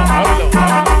 ábrelo, ábrelo,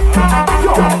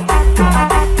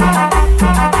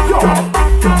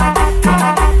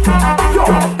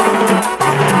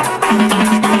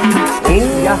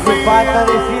 Y hace falta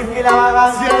decir que la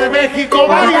vagancia de México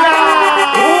baila.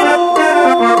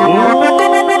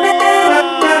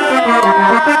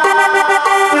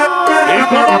 Y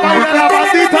como baila la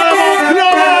bandita de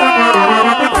Monclova.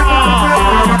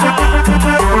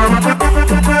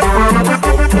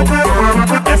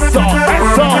 Eso,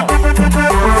 eso.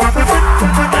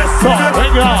 Eso,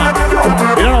 venga.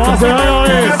 Mira nomás, se ve,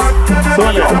 es.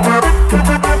 Suele.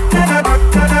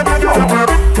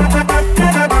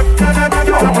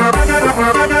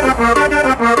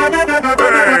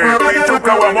 Bicho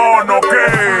caguamón, ¿o qué?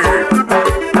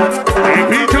 ¿Y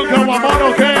bicho caguamón,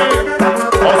 o qué?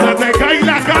 O se te cae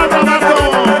la cabra, vato.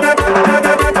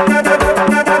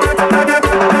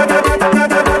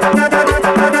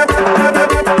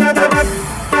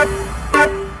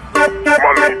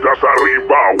 Manitas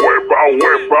arriba, huepa,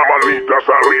 huepa, manitas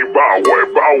arriba,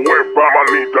 huepa, huepa,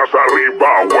 manitas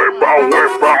arriba, huepa,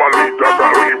 huepa, manitas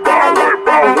arriba,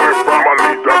 huepa, huepa,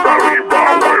 manitas arriba,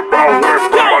 huepa,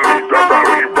 huepa, manitas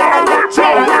arriba, huepa, huepa, manitas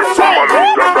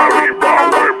arriba, huepa,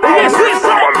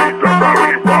 huepa, manitas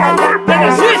arriba,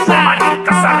 huepa,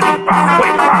 manitas arriba,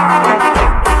 huepa.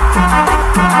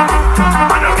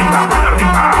 Mano arriba, mano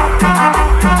arriba,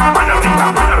 mano arriba,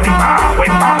 mano arriba,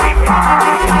 huepa, huepa.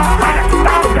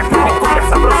 Cumbia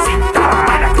sabrosita,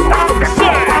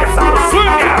 cumbia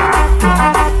sabrosita.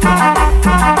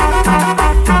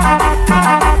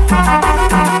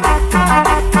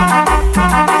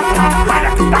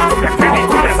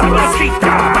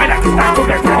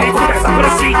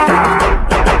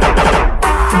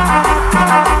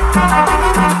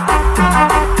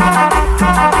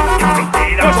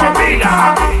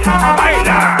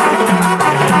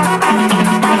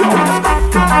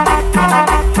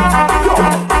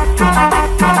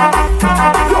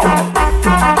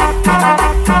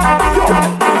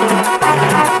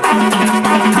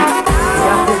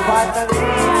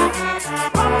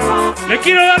 Le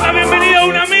quiero dar la bienvenida a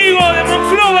un amigo de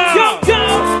Monclova.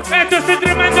 Esto es el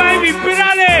tremendo Ivy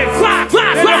Perales.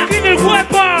 De los King del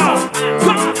Wepa.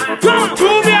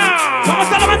 Cumbia. ¿Cómo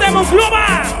está la banda de Monclova?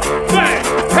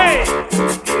 Hey.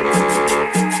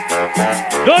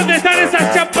 ¿Dónde están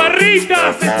esas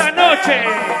chaparritas esta noche?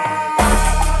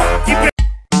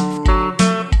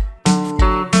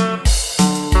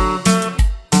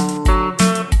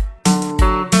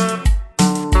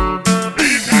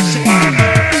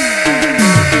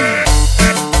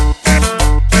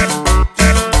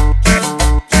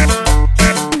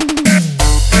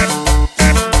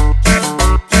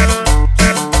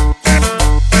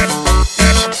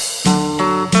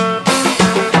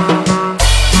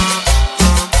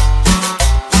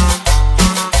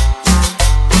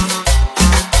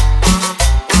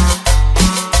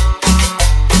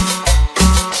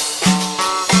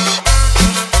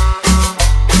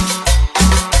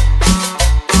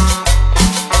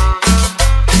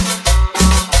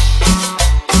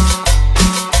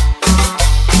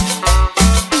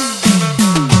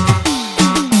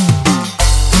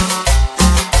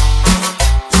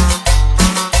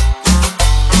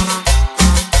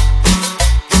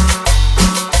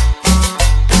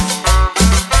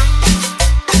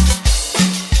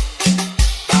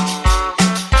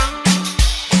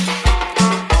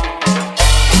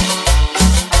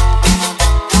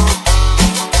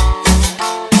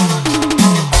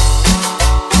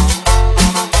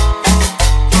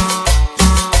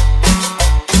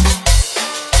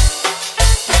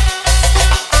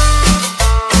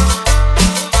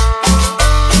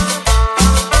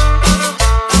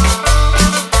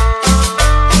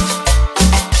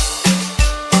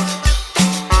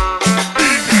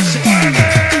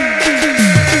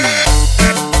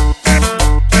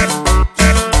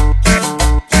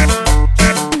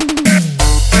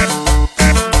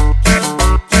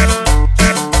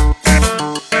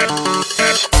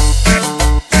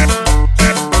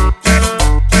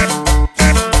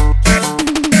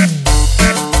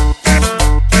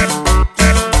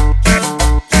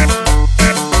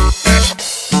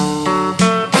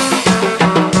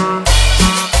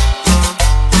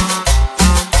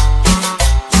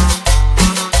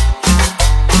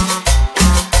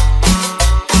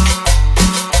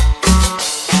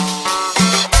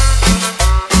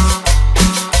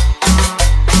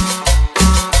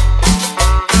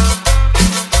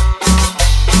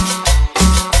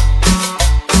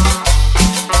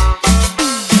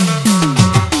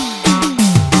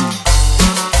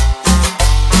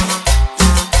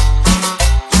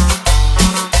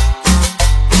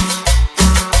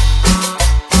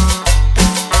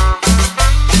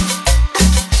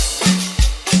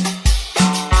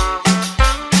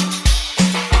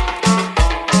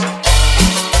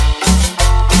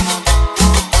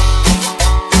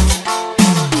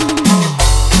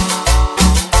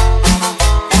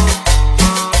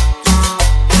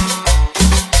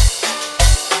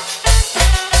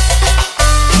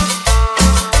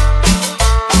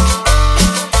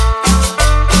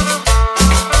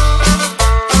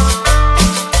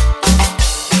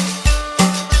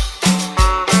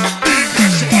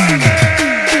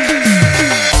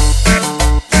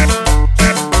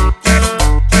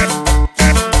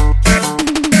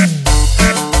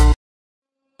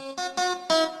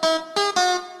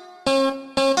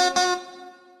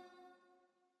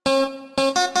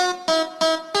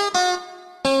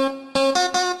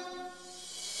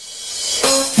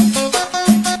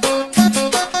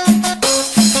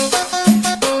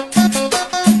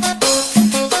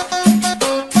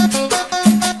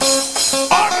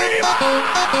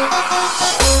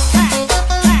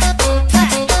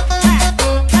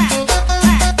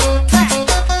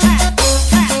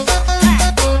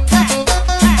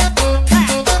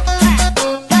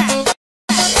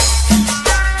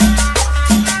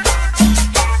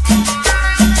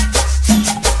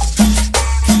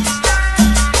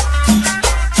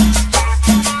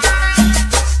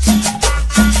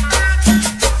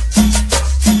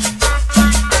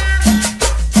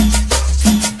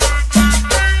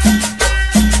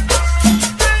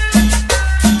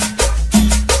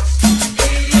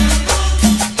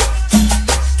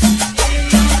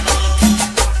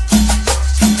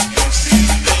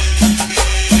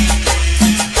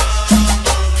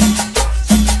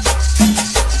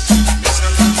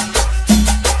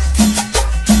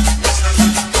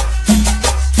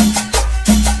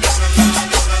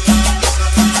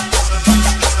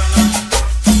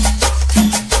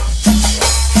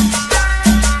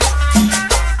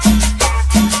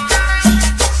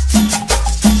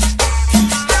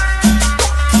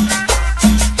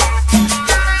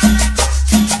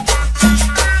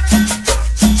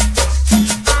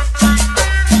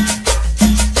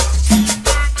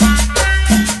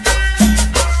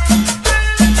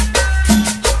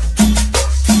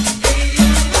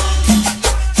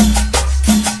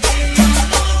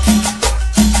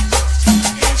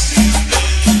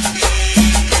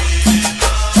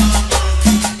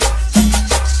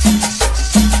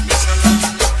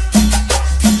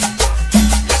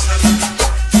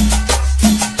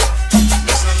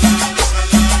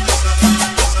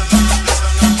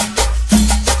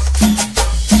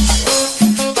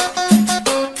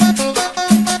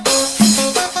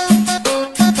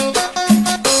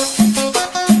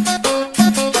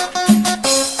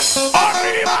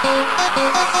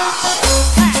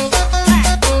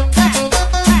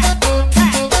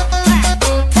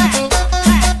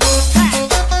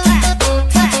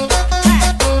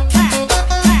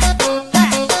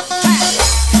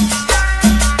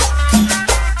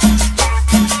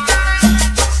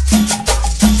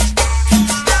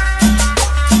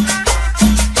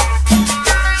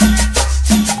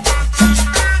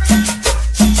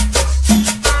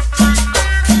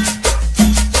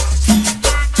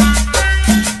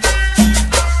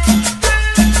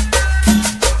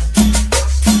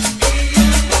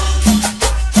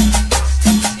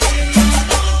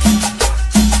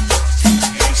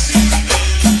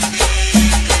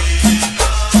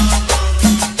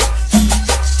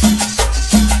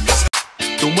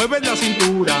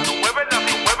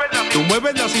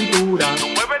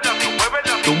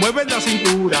 mueves la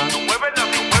cintura,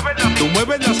 tú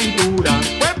mueves la cintura.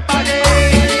 Wepa,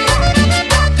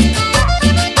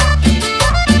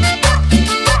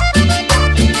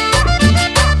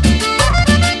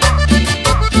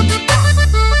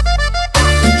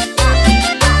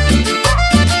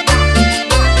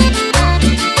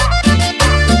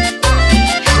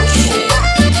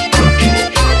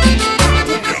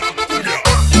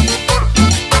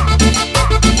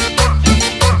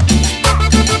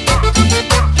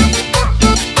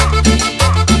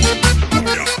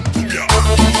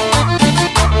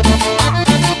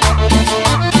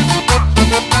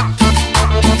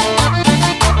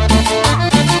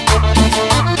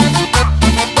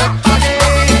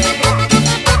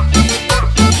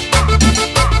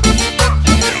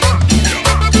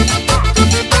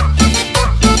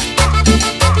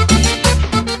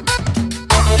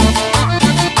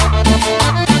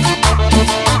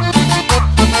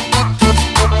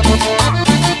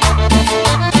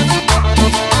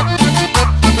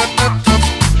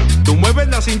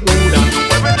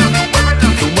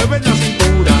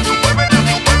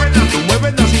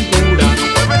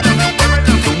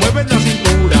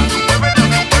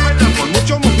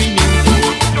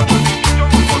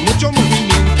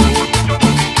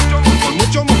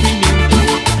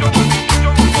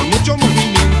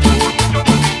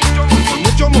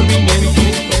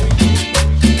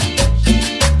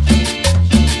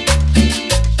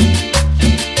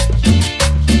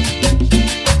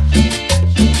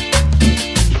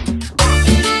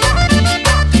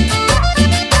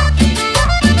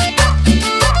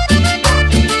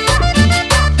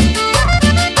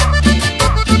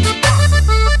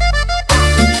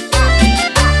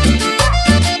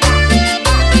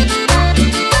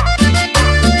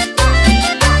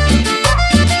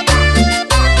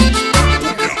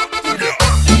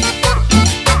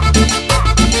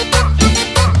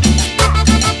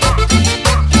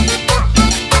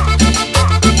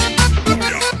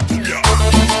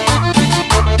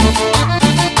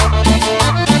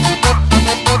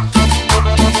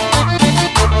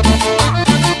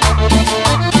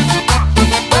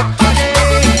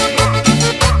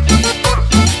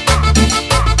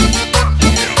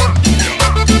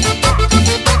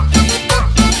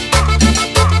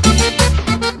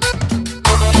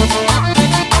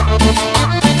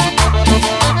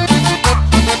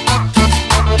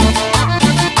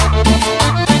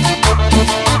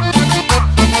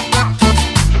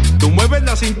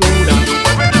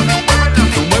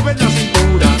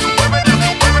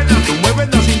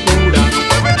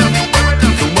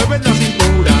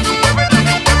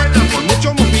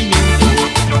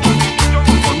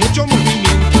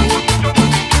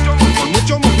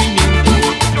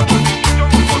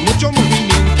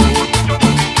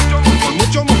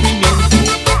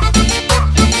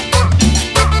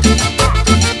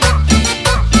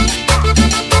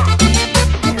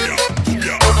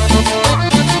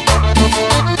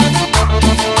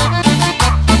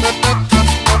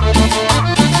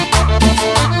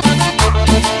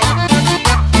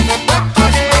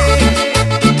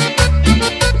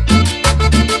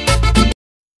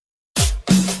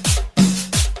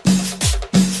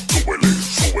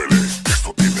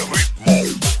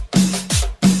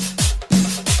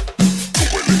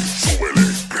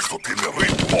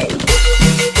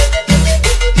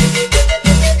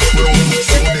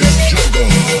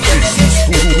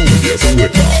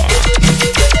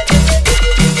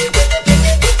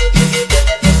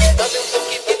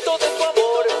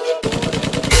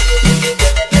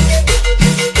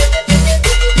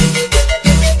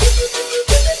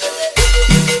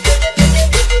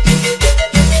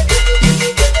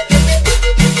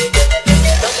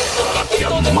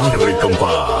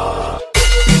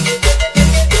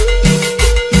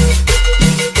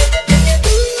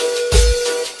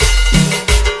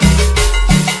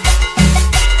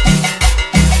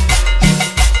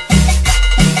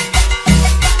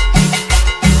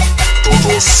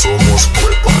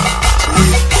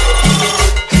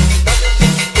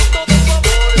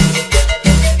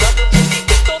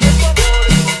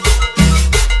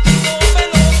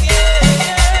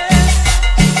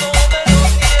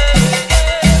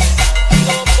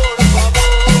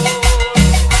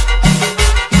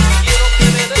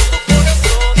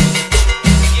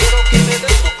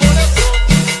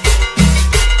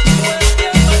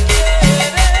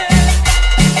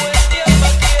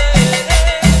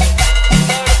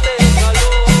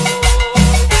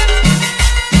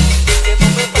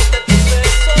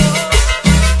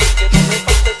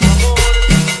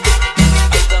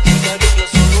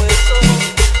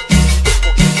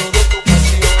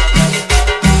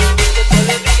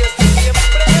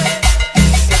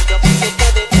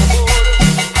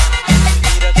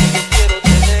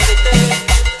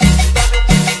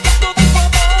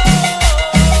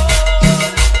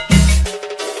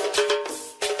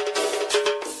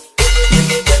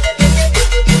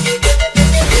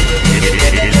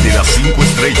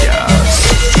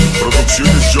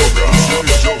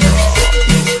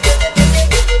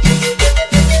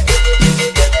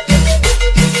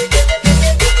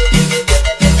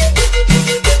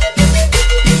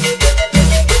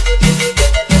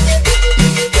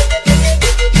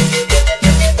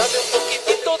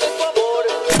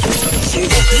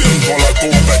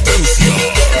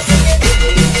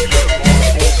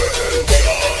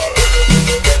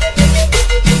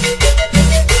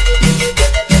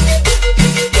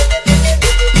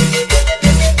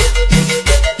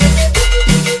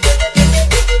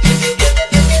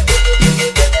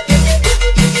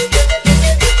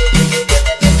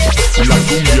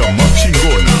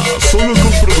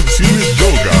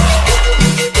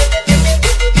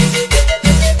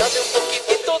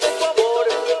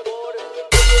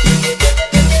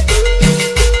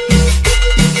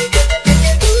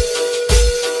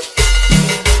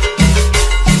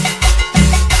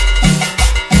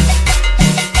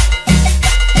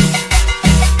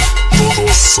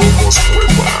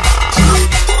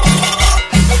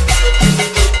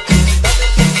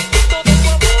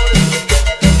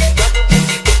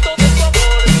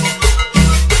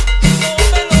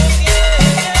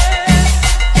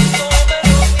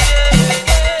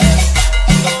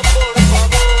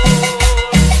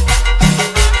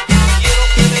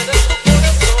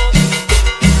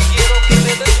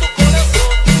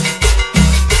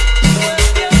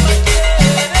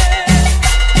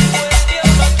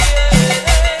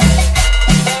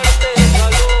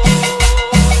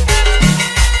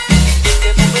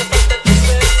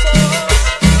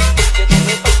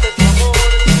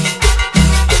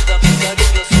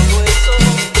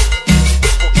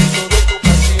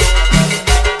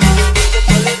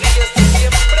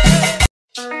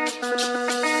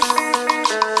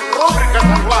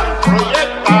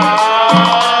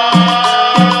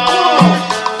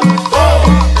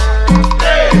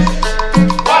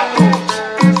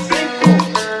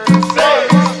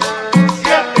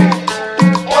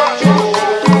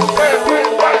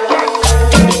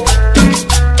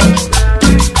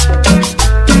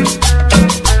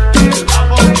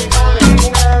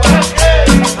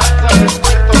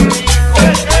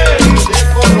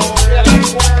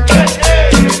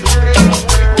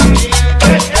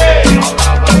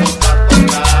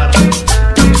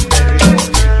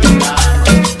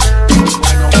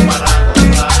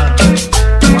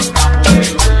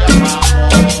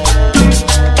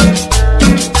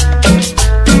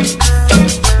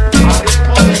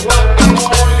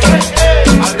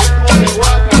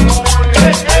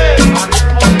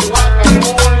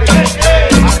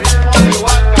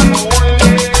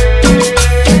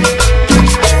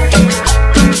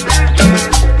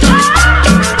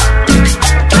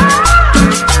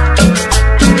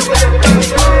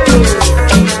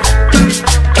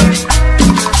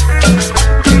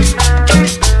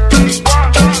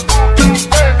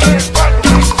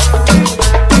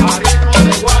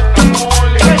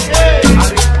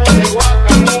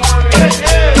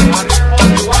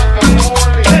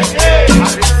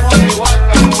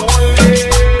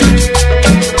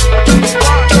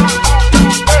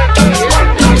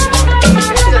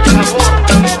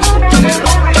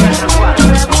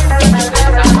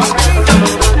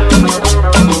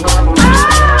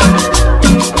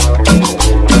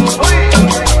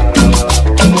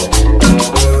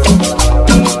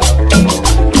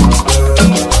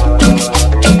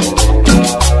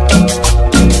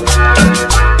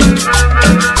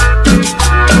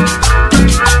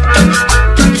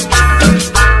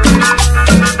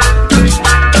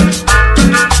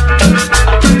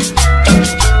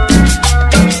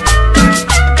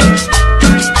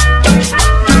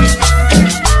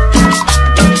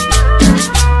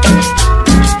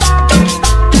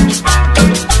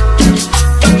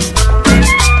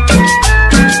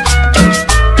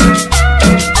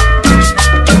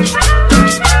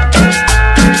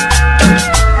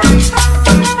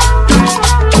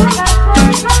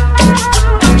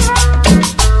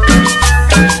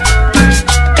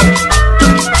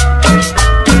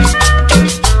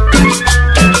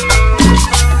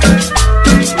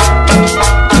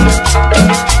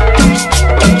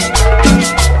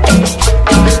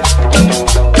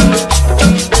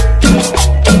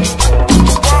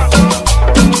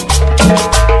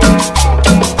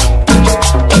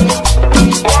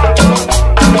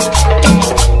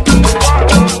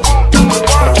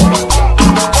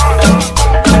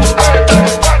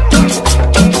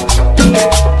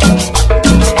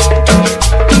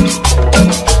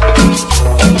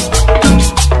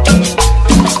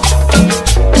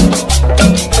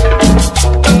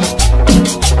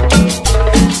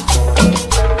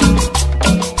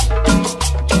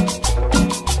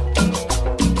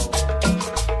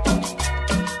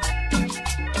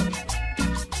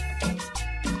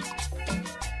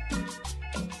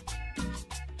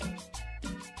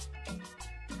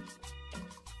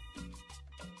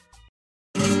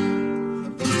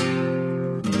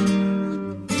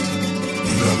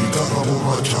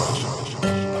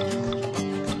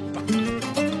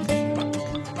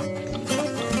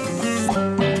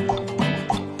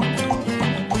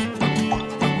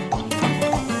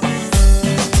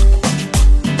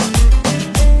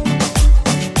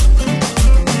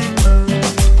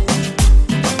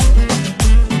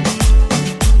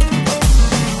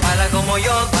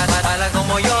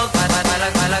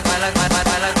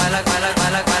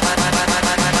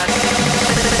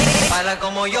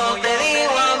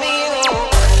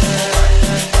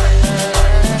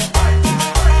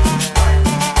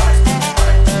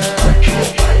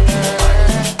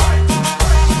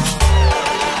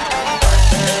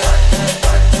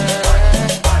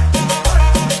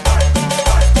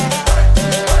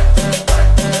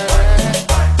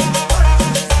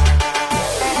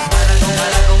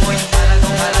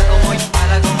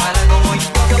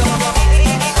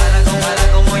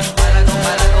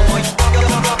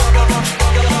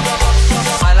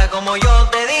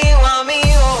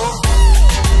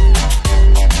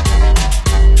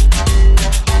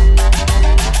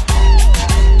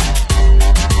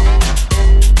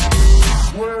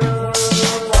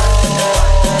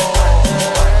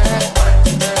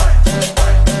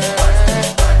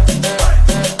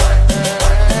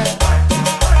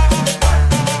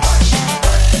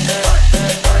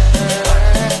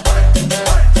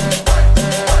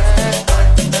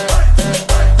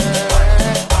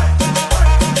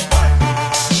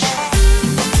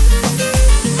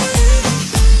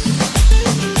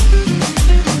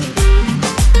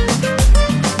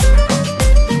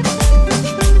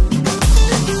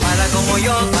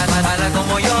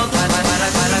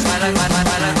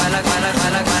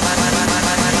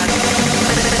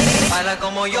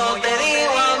 como yo te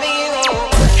digo,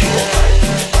 amigo.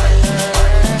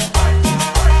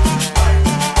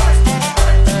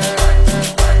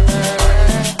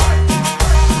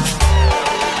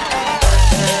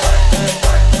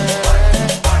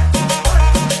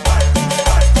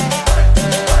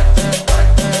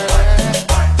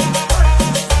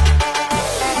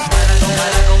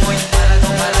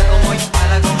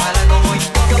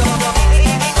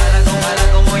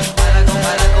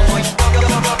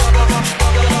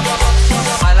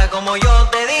 Como yo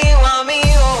te digo,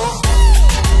 amigo.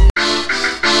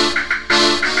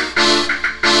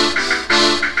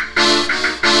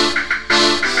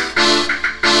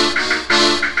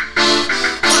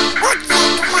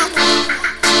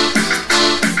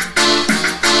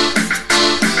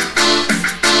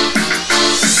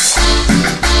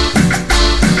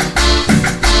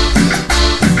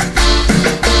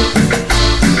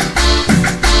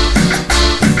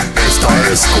 Esta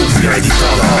es Cumbia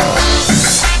Editada.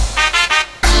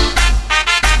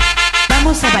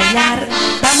 Vamos a bailar,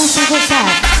 vamos a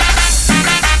gozar.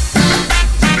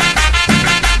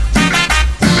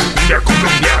 Cumbia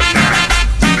colombiana.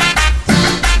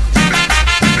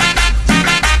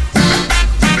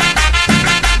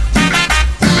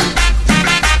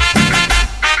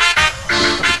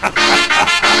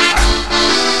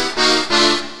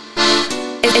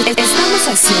 Estamos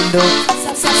haciendo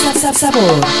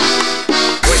sabor.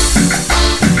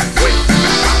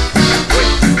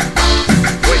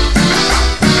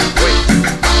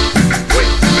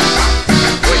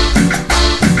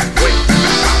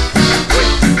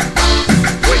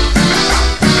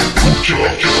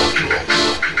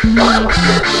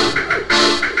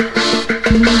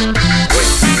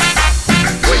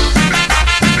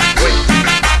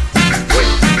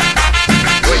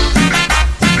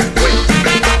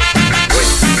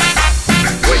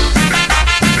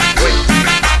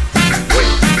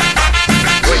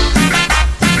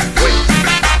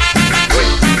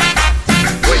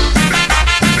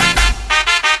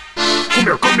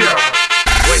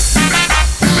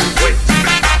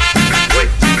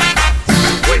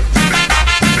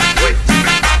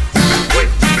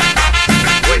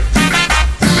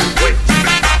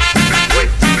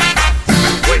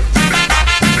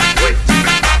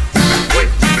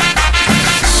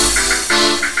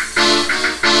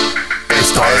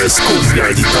 Esta es Cumbia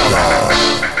Editada.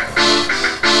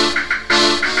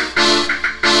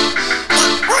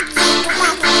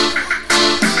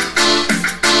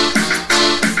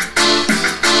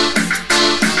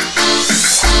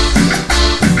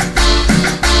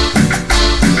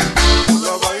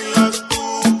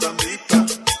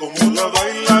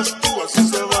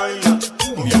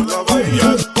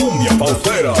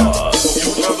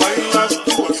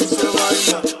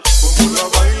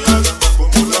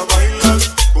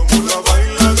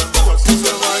 Así se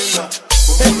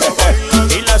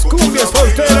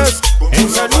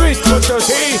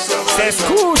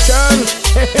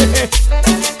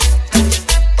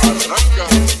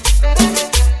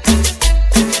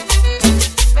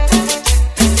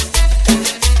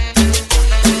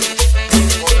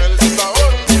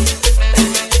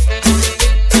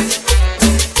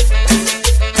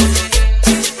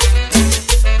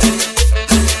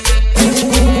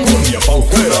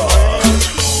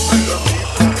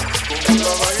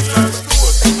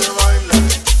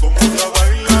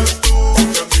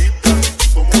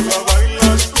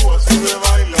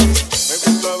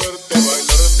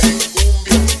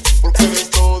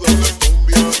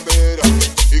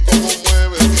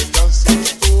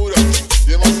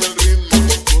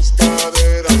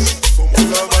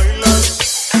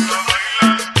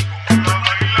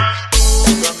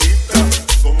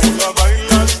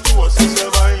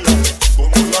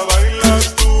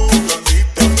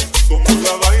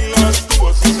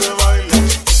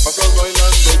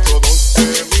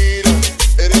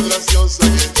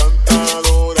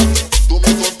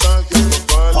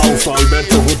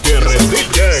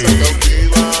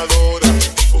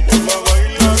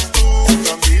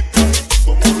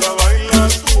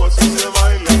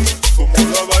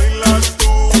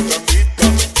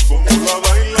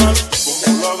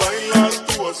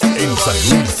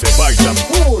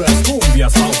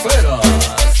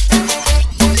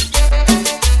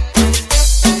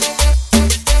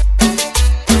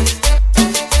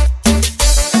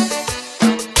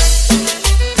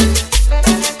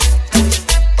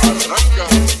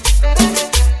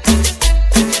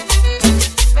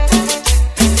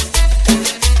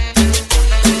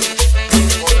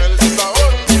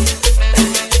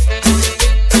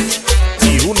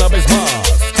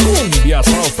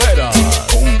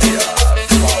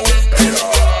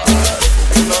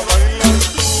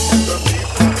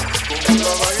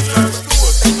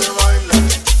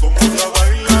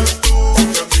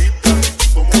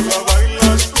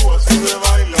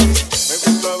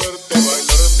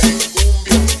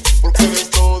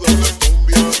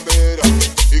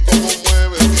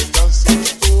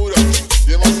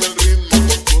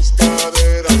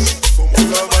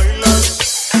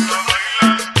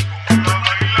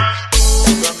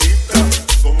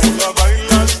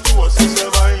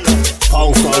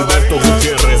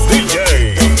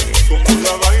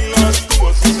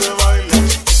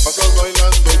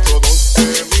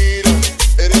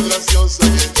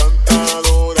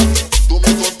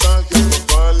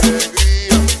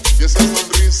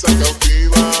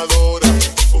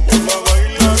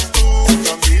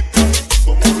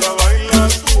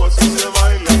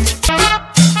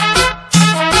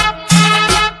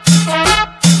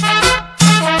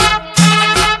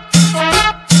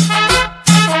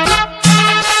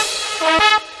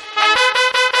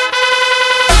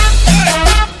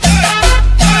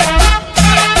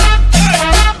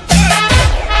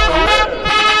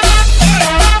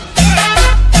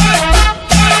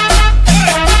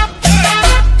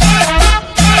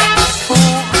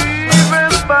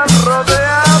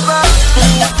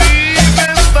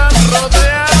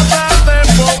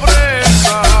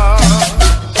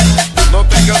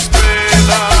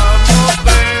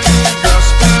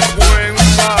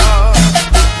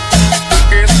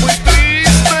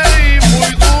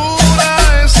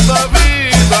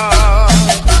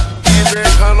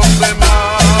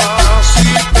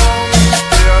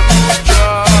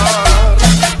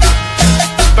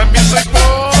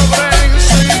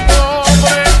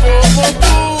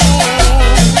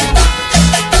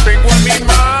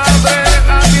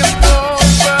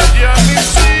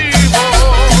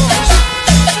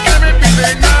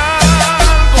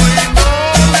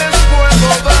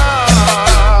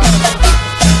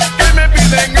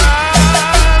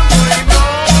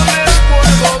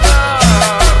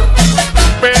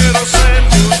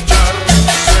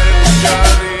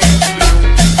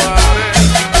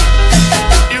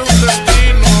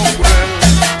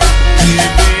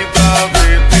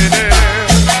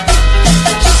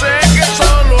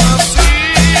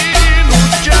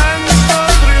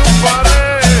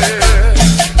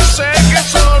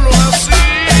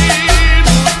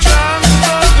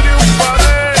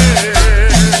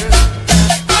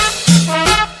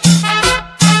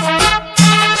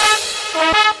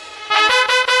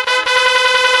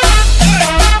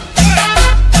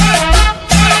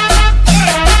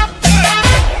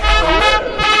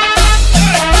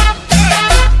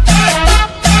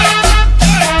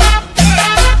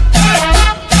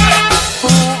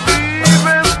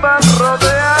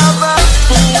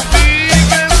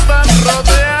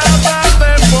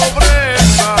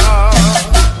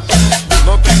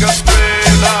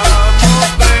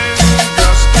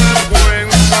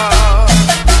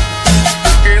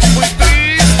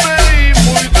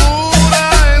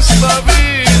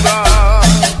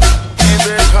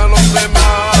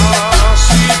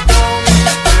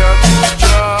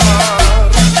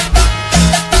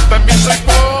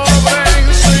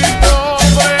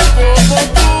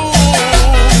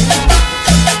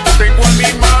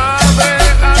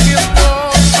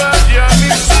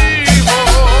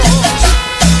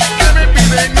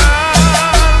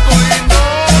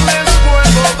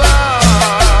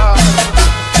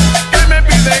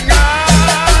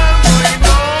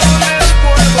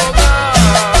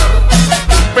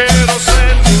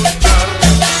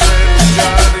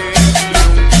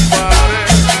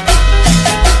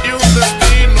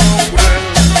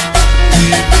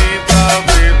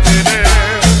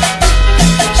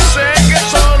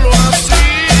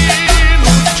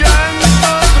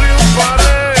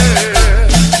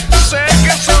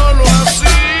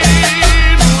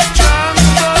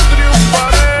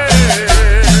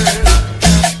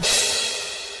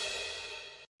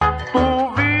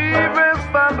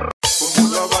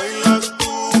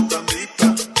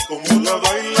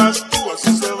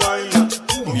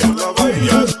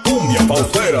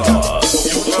pauseras.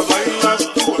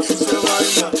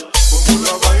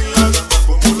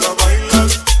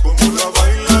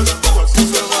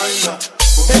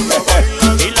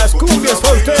 Y las cumbias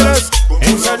pauseras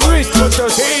en San Luis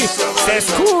Potosí se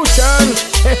escuchan.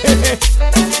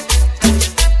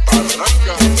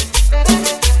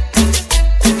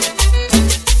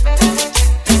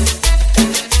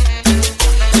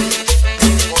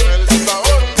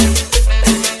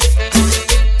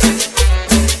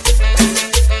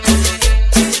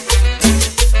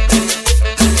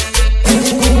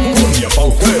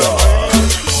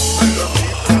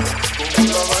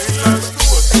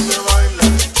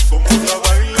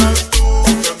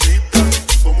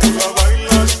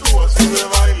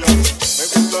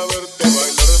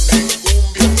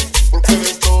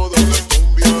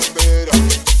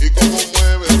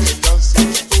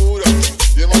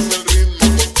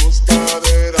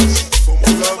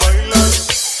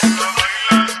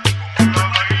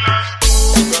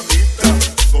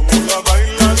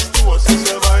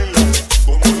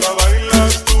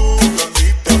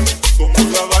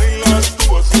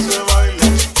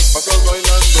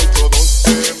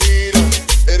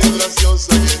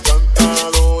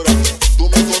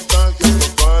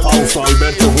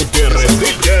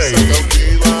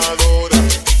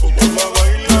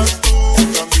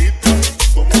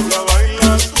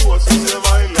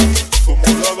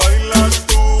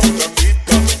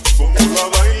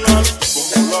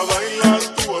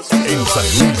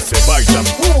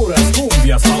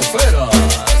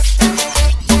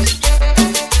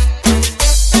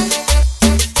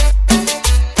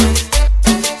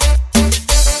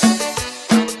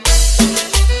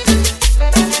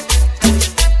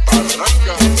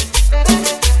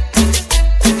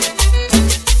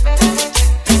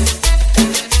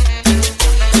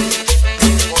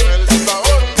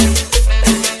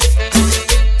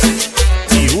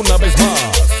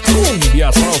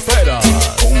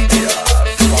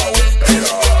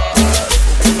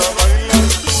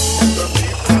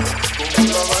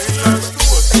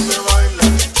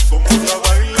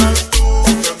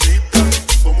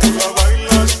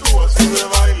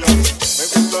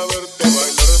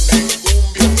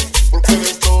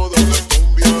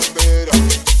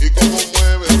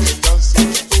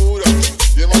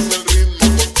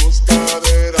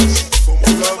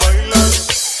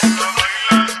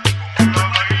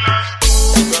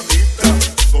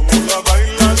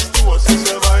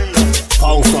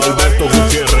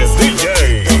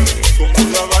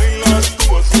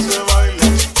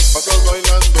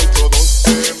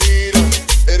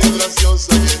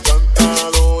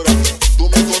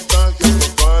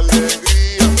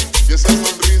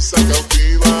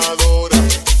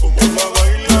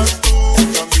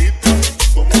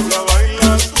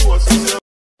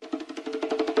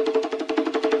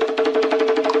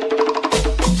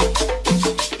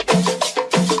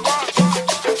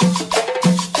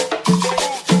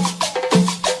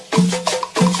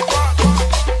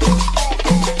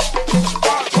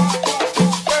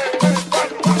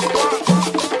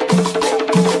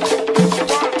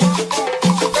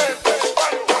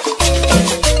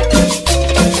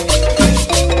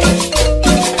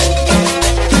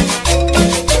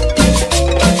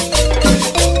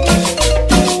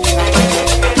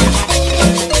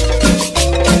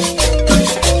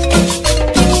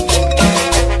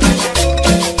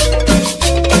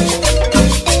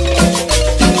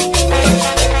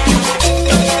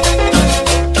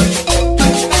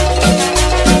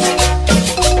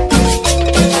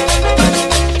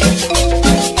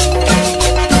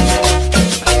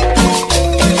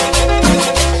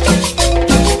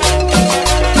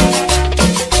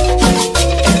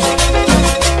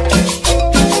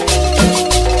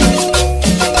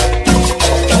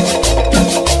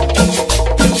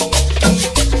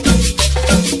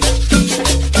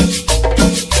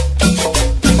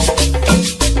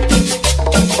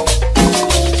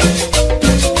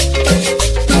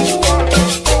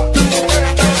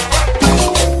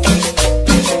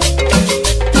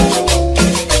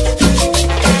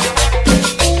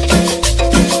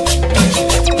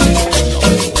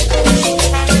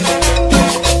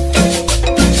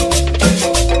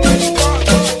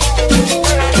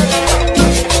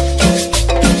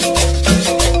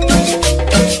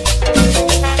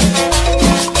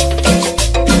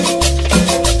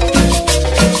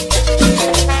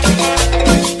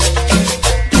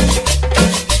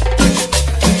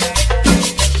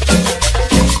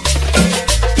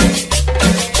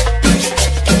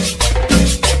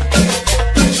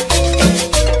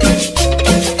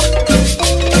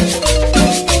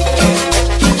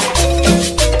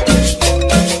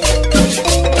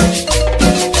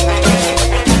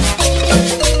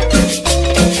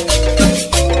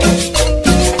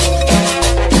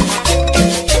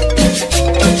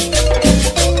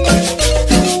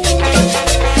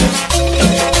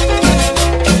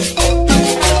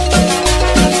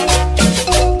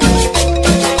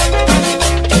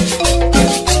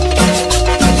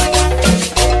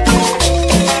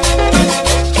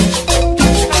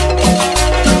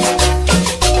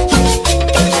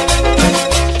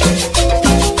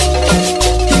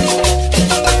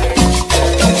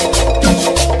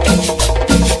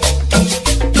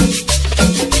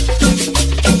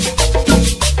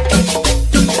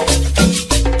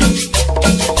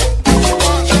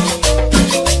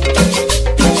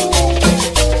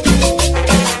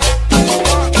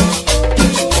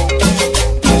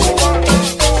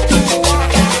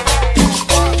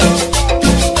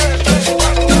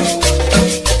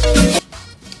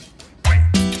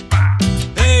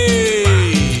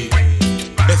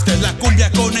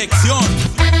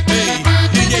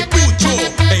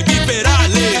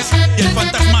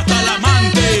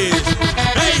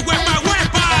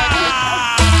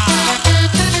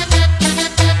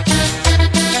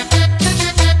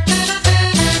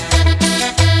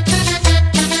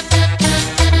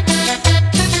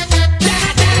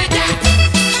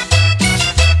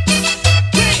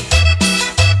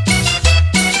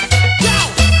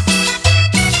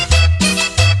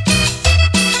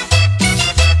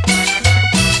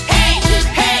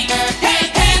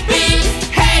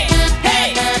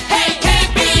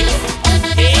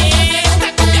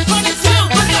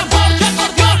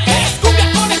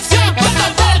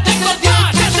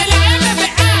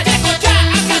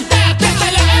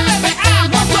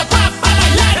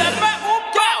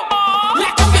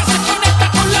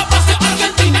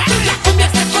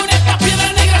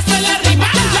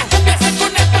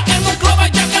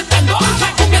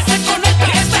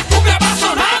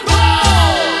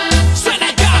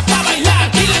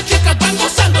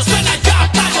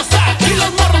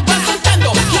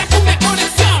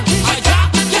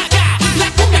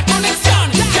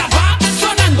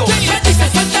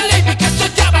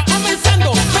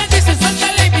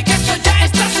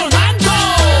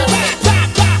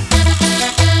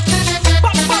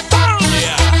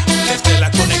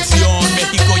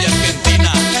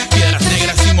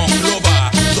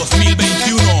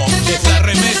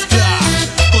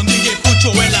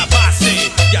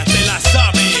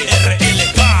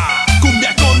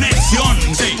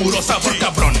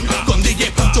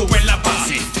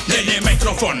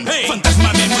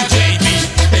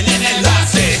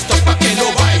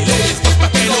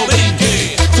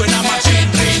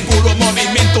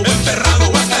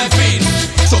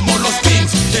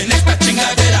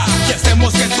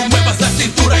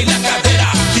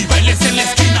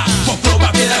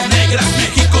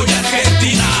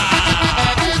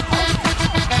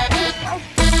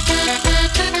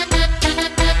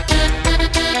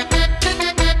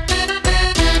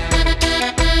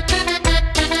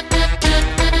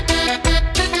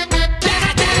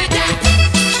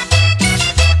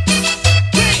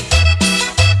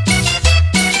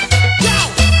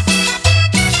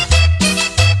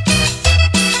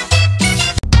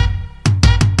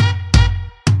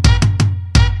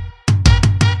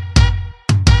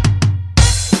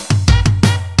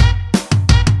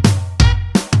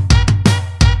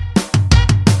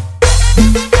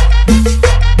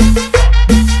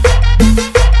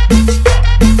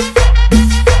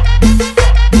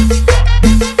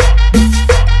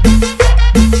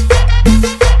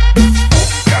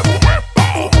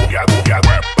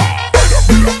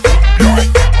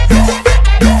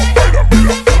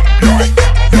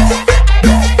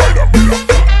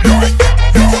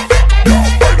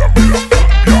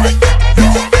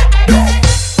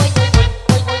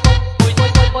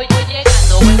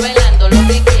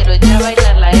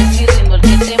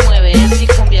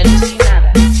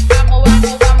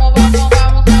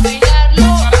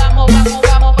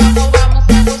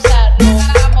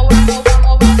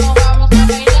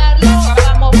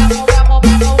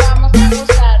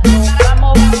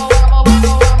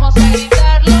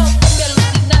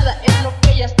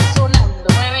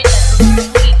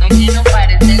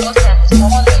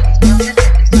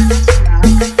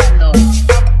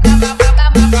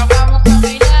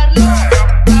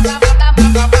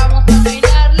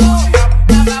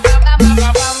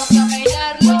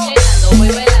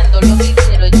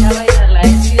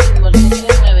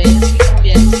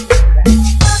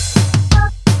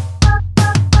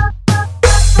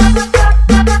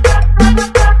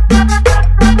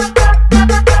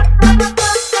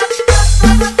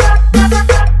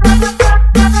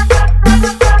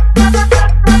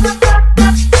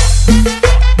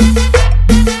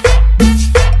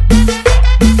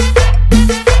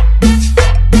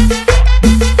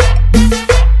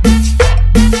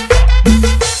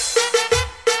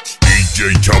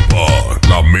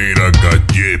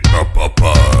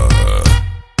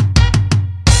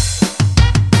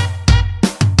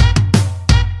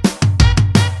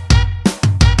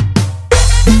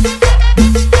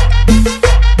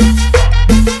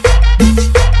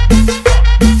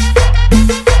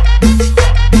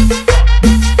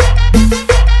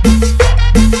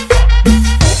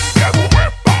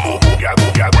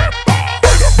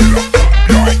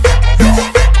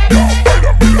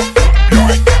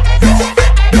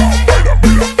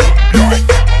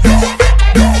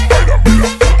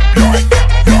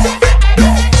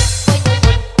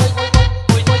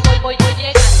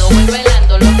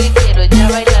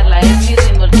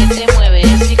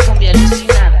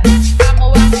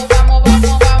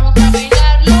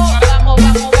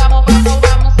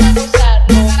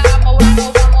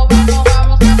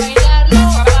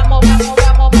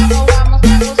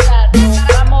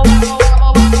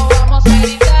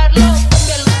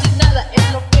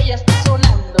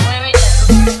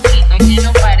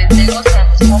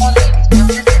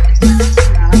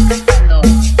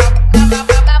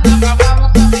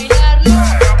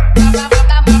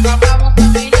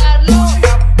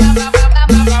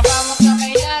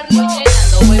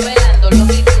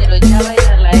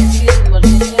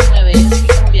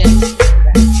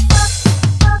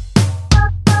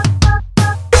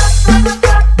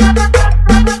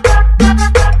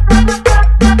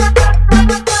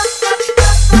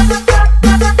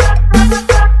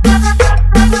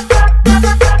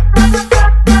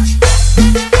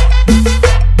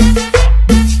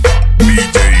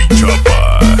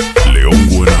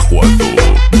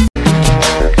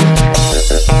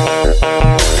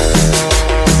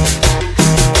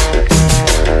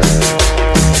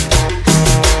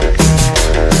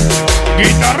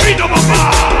 Guitarrino, papá.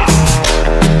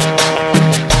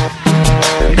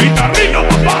 Guitarrino,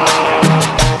 papá.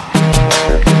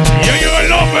 Y ahí llega el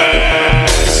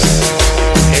López.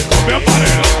 Y Cumbia para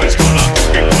el López con la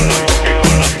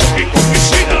cookie, con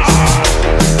piscina.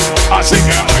 Así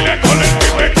que baile con el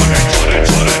pibe, con el chore.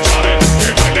 Que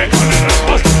baile con el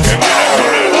rapaz, que baile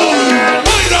con el boom.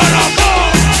 Baila la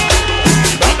voz.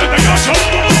 ¿Dónde te caso?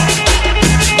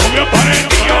 Cumbia para el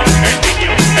niño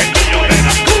de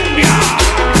la cumbia.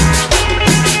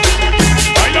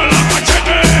 Baila las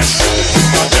machetes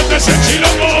el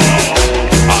chilongo.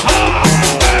 Ajá.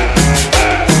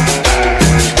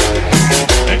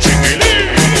 El chiquilín.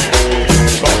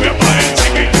 Cumbia para el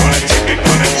chiqui,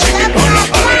 con la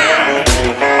pared.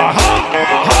 Ajá.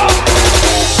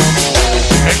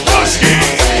 El basqui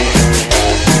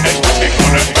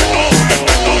con el peto,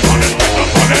 con el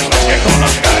basqui con la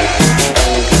pared.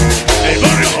 El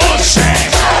barrio 11.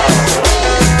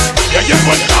 Ya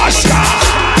llegó el Cascas.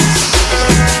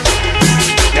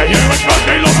 Ya llegó el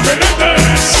Cascas y los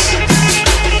peletes.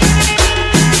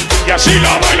 Y así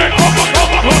la baila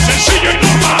como sencillo y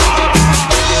normal.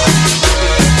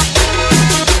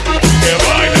 Que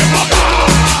baile papá.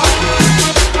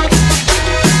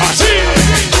 Así.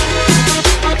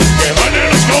 Que bailen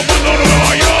los comandos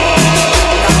Nueva York.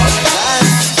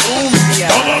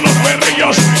 Todos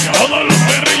los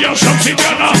perrillos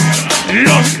obsidiana.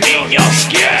 Los niños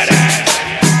quieren.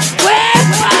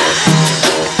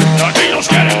 Los niños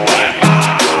quieren Wepa.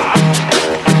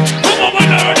 ¿Cómo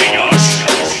bailan los niños?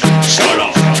 Solo.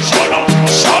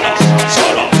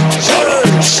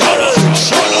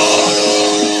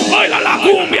 Baila la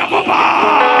cumbia, papá.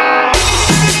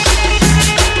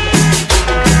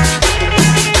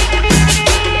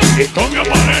 Y cumbia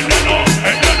para el neno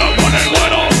con el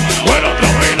bueno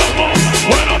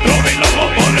trovillongo,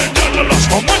 por el neno los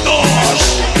comandos.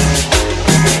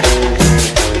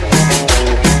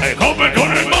 El joven con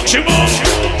el máximo.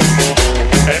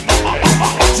 El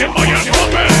máximo y el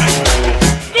joven.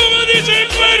 ¿Cómo dice el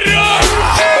perro?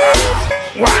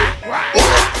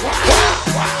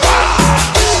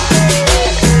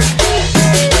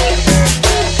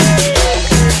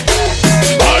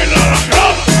 Baila la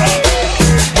crap.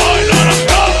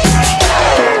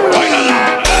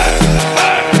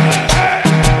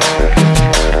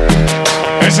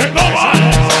 Ese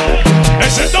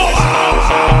Toda.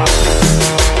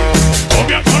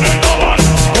 Cumbia con el Nova.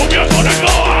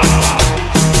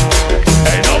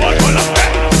 El Nova con la fe,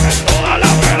 toda la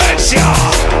violencia.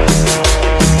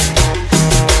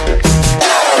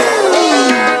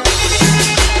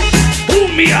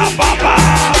 Cumbia, papá.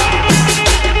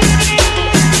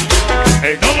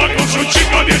 El Nova con su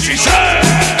chica 16.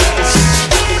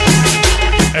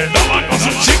 El Nova con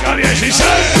su chica 16.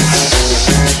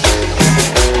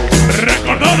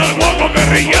 Recordando al guapo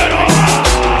guerrillero.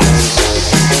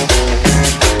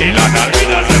 Y las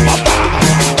nalguitas de papá.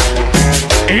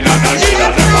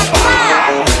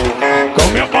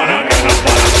 Cumbia para que no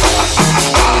para.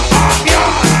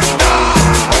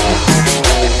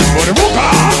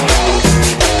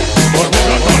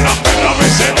 Burbuja con la perra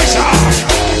beseriza.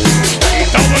 Y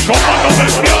todo el comando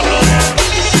del diablo.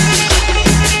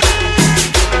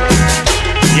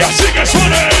 Y así que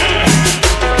suene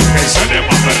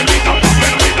más perlita,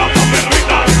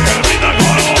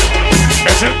 coro.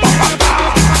 Es el papá.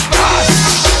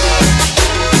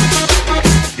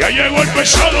 Ya llegó el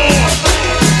pesado.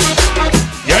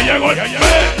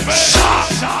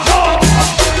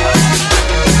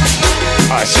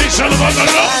 Así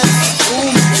saludándolo.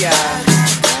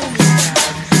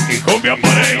 Y cumbia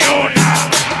para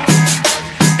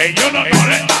Ellona con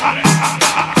el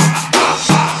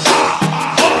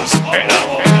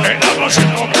agua sin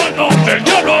comando del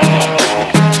diablo.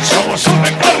 Somos un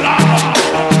de Carla.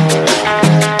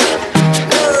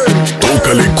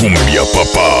 Tócale cumbia,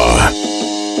 papá.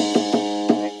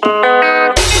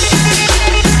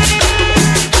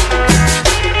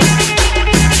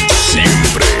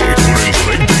 Siempre con el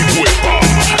rey de Wepa.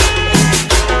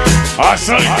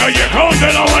 Hasta el callejón de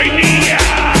la vainilla.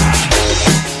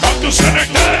 Con tu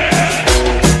senecté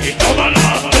y toda la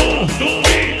tuya.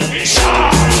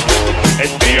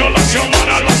 El tío, la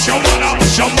xiomara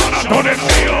con el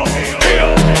tío.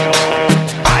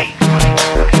 Ay.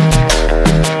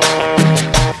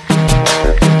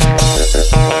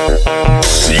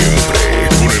 Siempre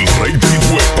con el rey del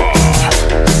Wepa.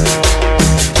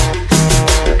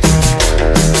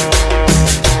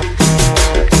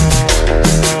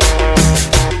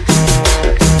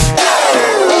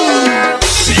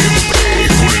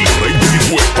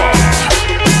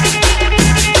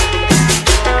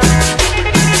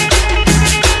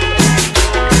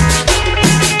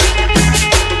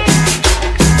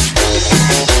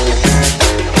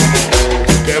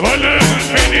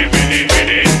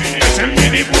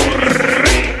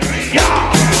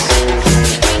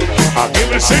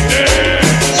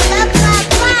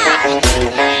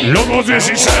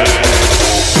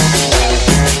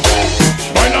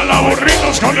 Baila la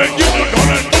burritos con el yuca, con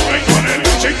el tuca y con el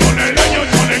luche, con el leño,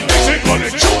 con el pise y con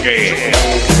el chuki.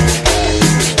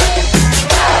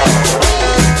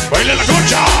 Baila la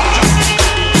concha,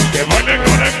 que baile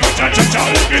con el concha, cha cha,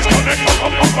 con el co.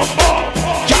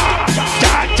 Ya,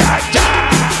 ya, ya, ya.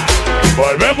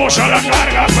 Volvemos a la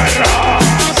carga, perra.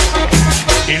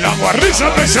 Y la guarriza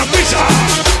de esa pisa.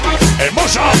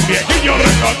 Hermosa, viejillo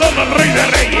recordando al rey de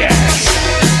reyes.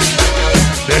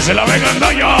 Desde la Vega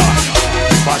Andaya,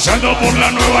 pasando por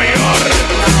la Nueva York,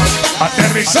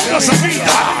 aterrizando las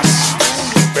amigas.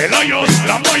 Pelayos,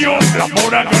 la Mayo, la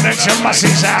pura conexión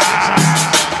maciza.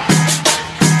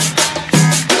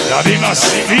 La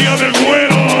dinastía del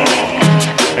cuero,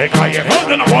 el callejón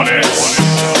de los Juanes,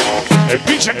 el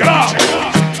pinche crack,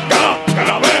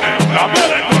 la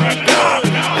vere con el crack.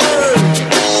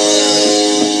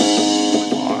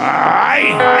 Ay,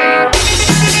 ay.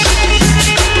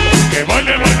 Que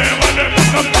baile,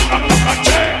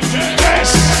 cachetes.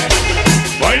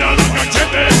 Baila los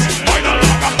cachetes, baila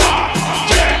los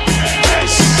cachetes.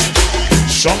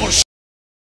 Somos.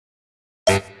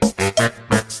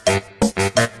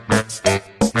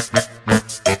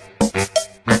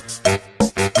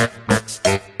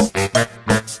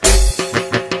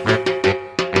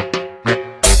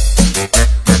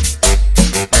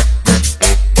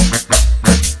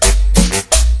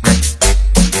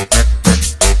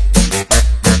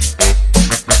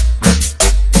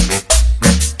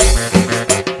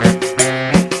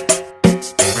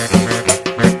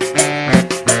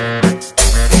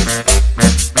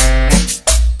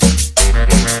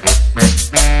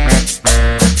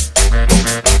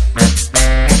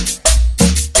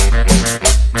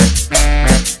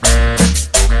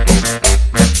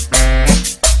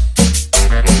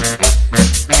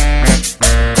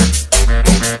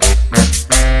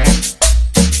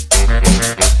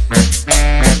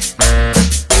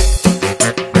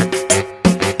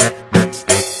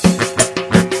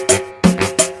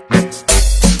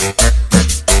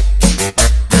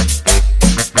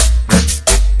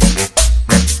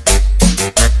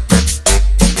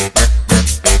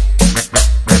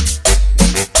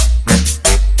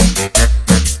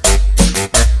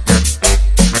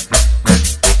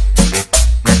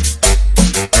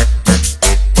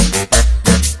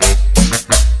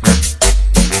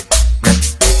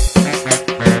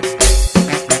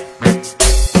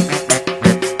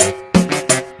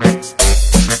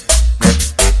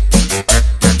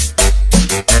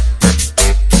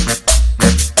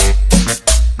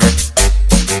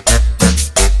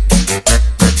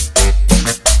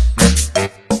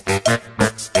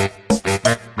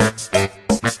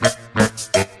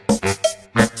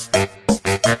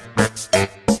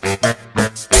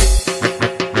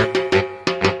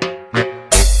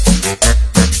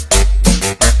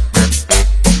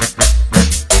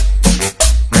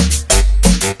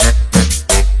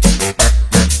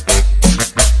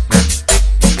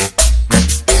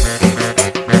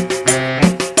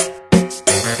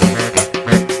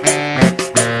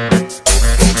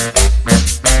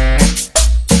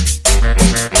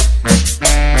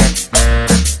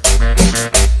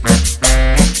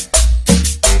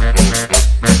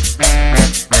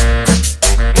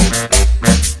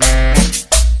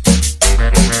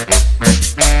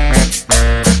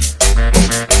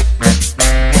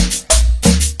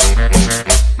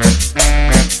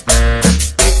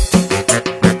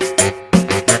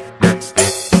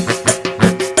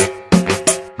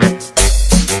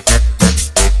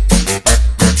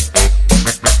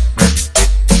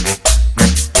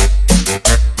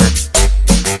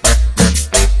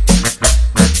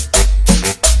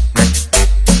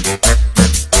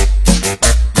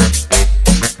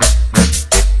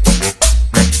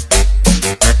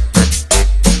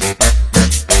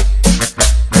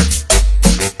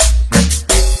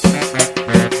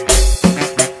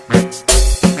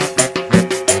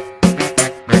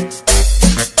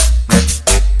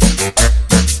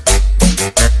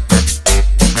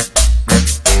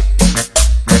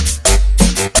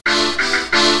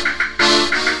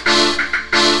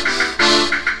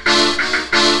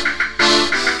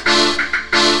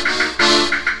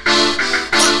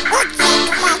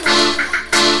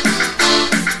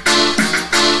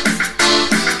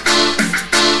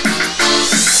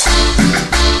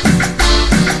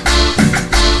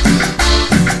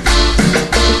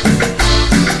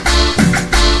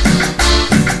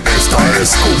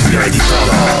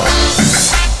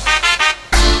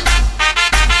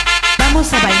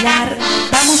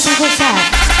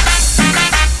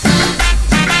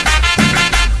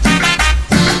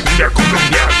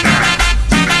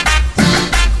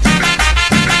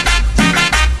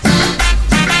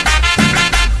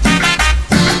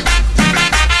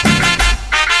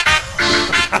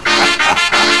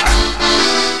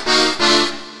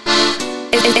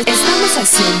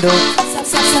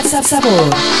 sabor.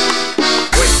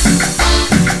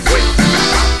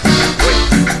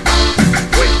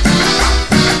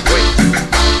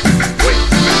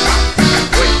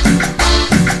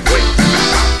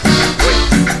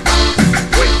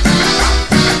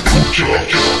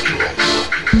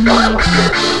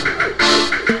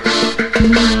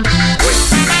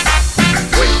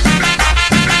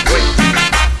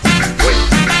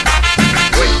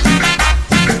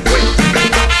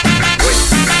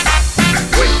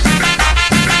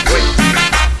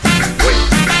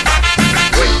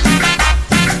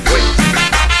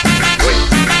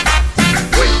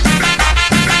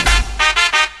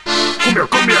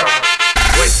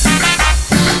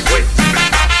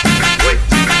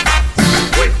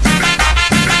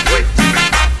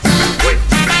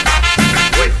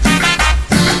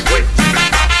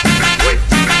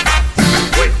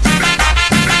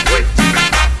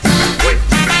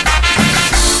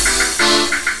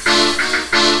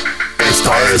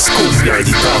 Es Cumbia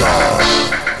Editada.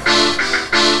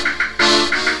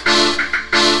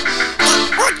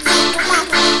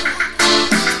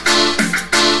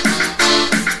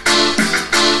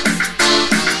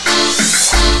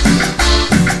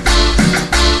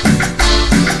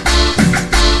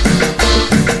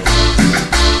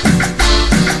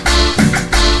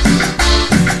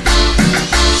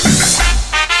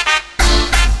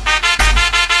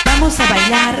 Vamos a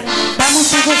bailar,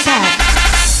 vamos a gozar.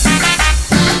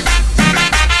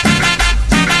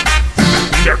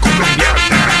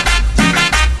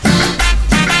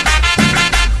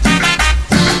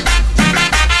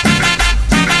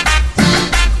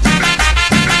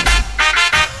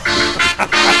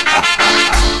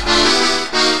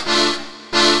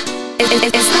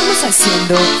 Estamos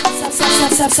haciendo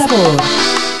sabor.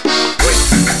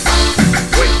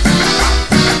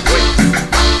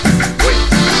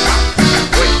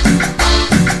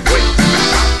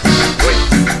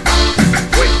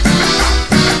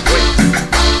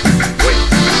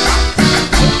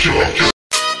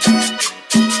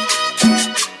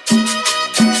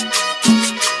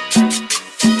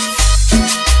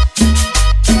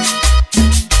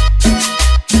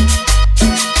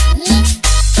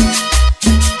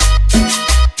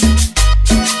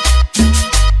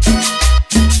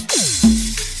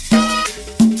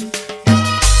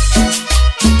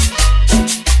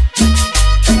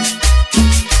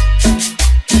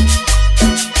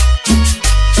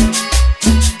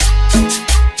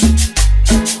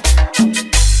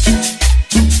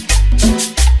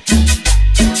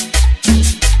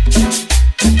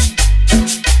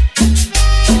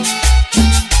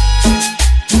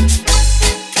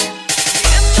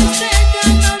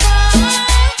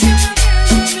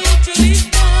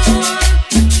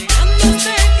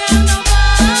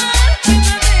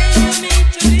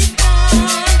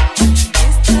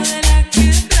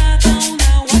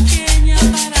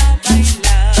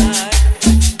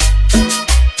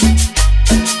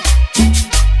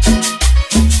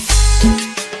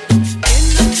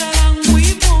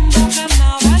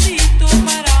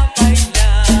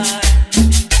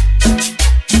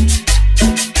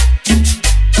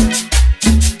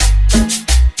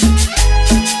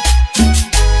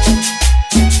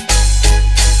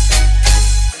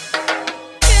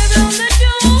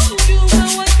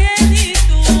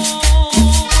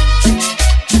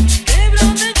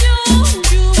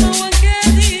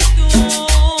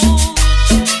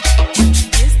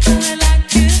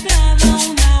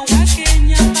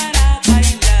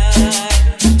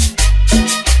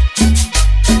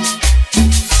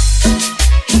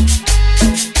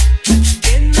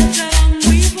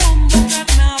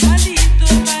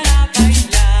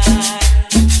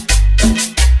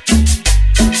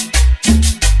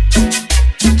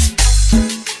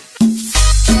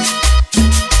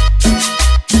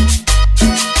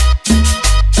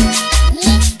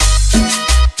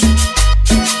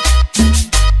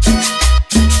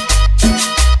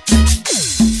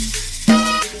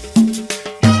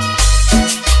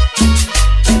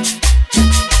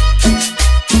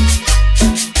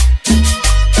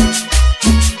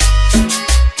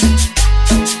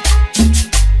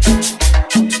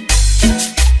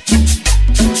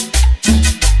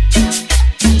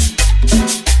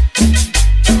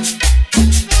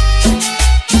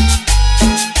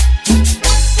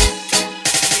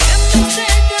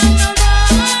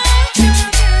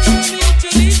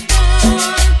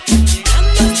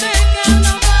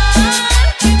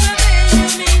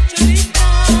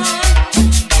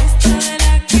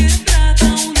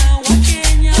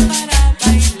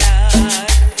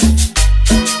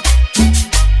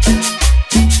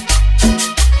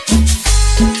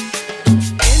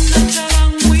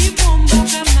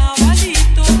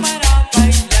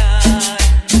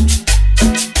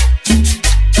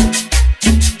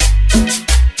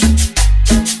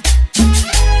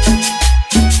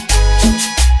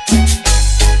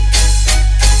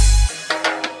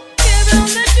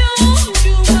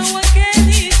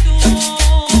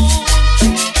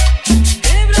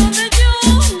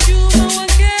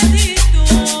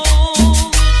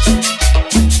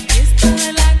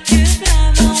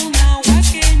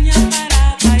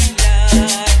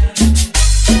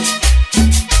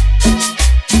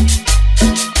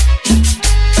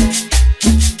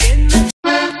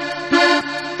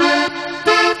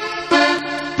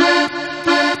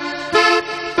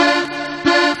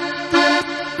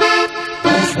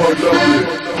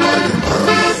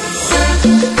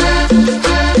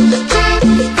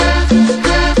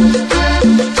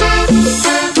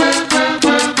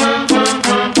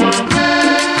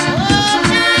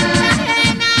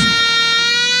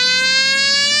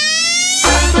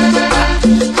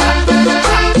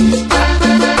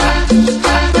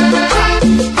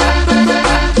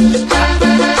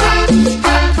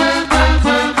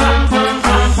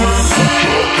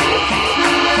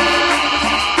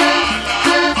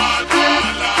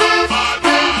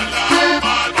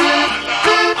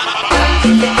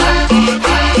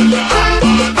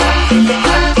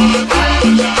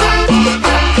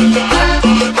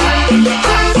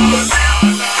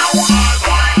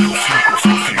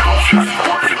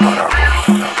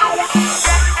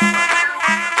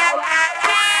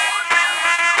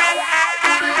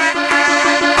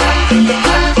 Bye.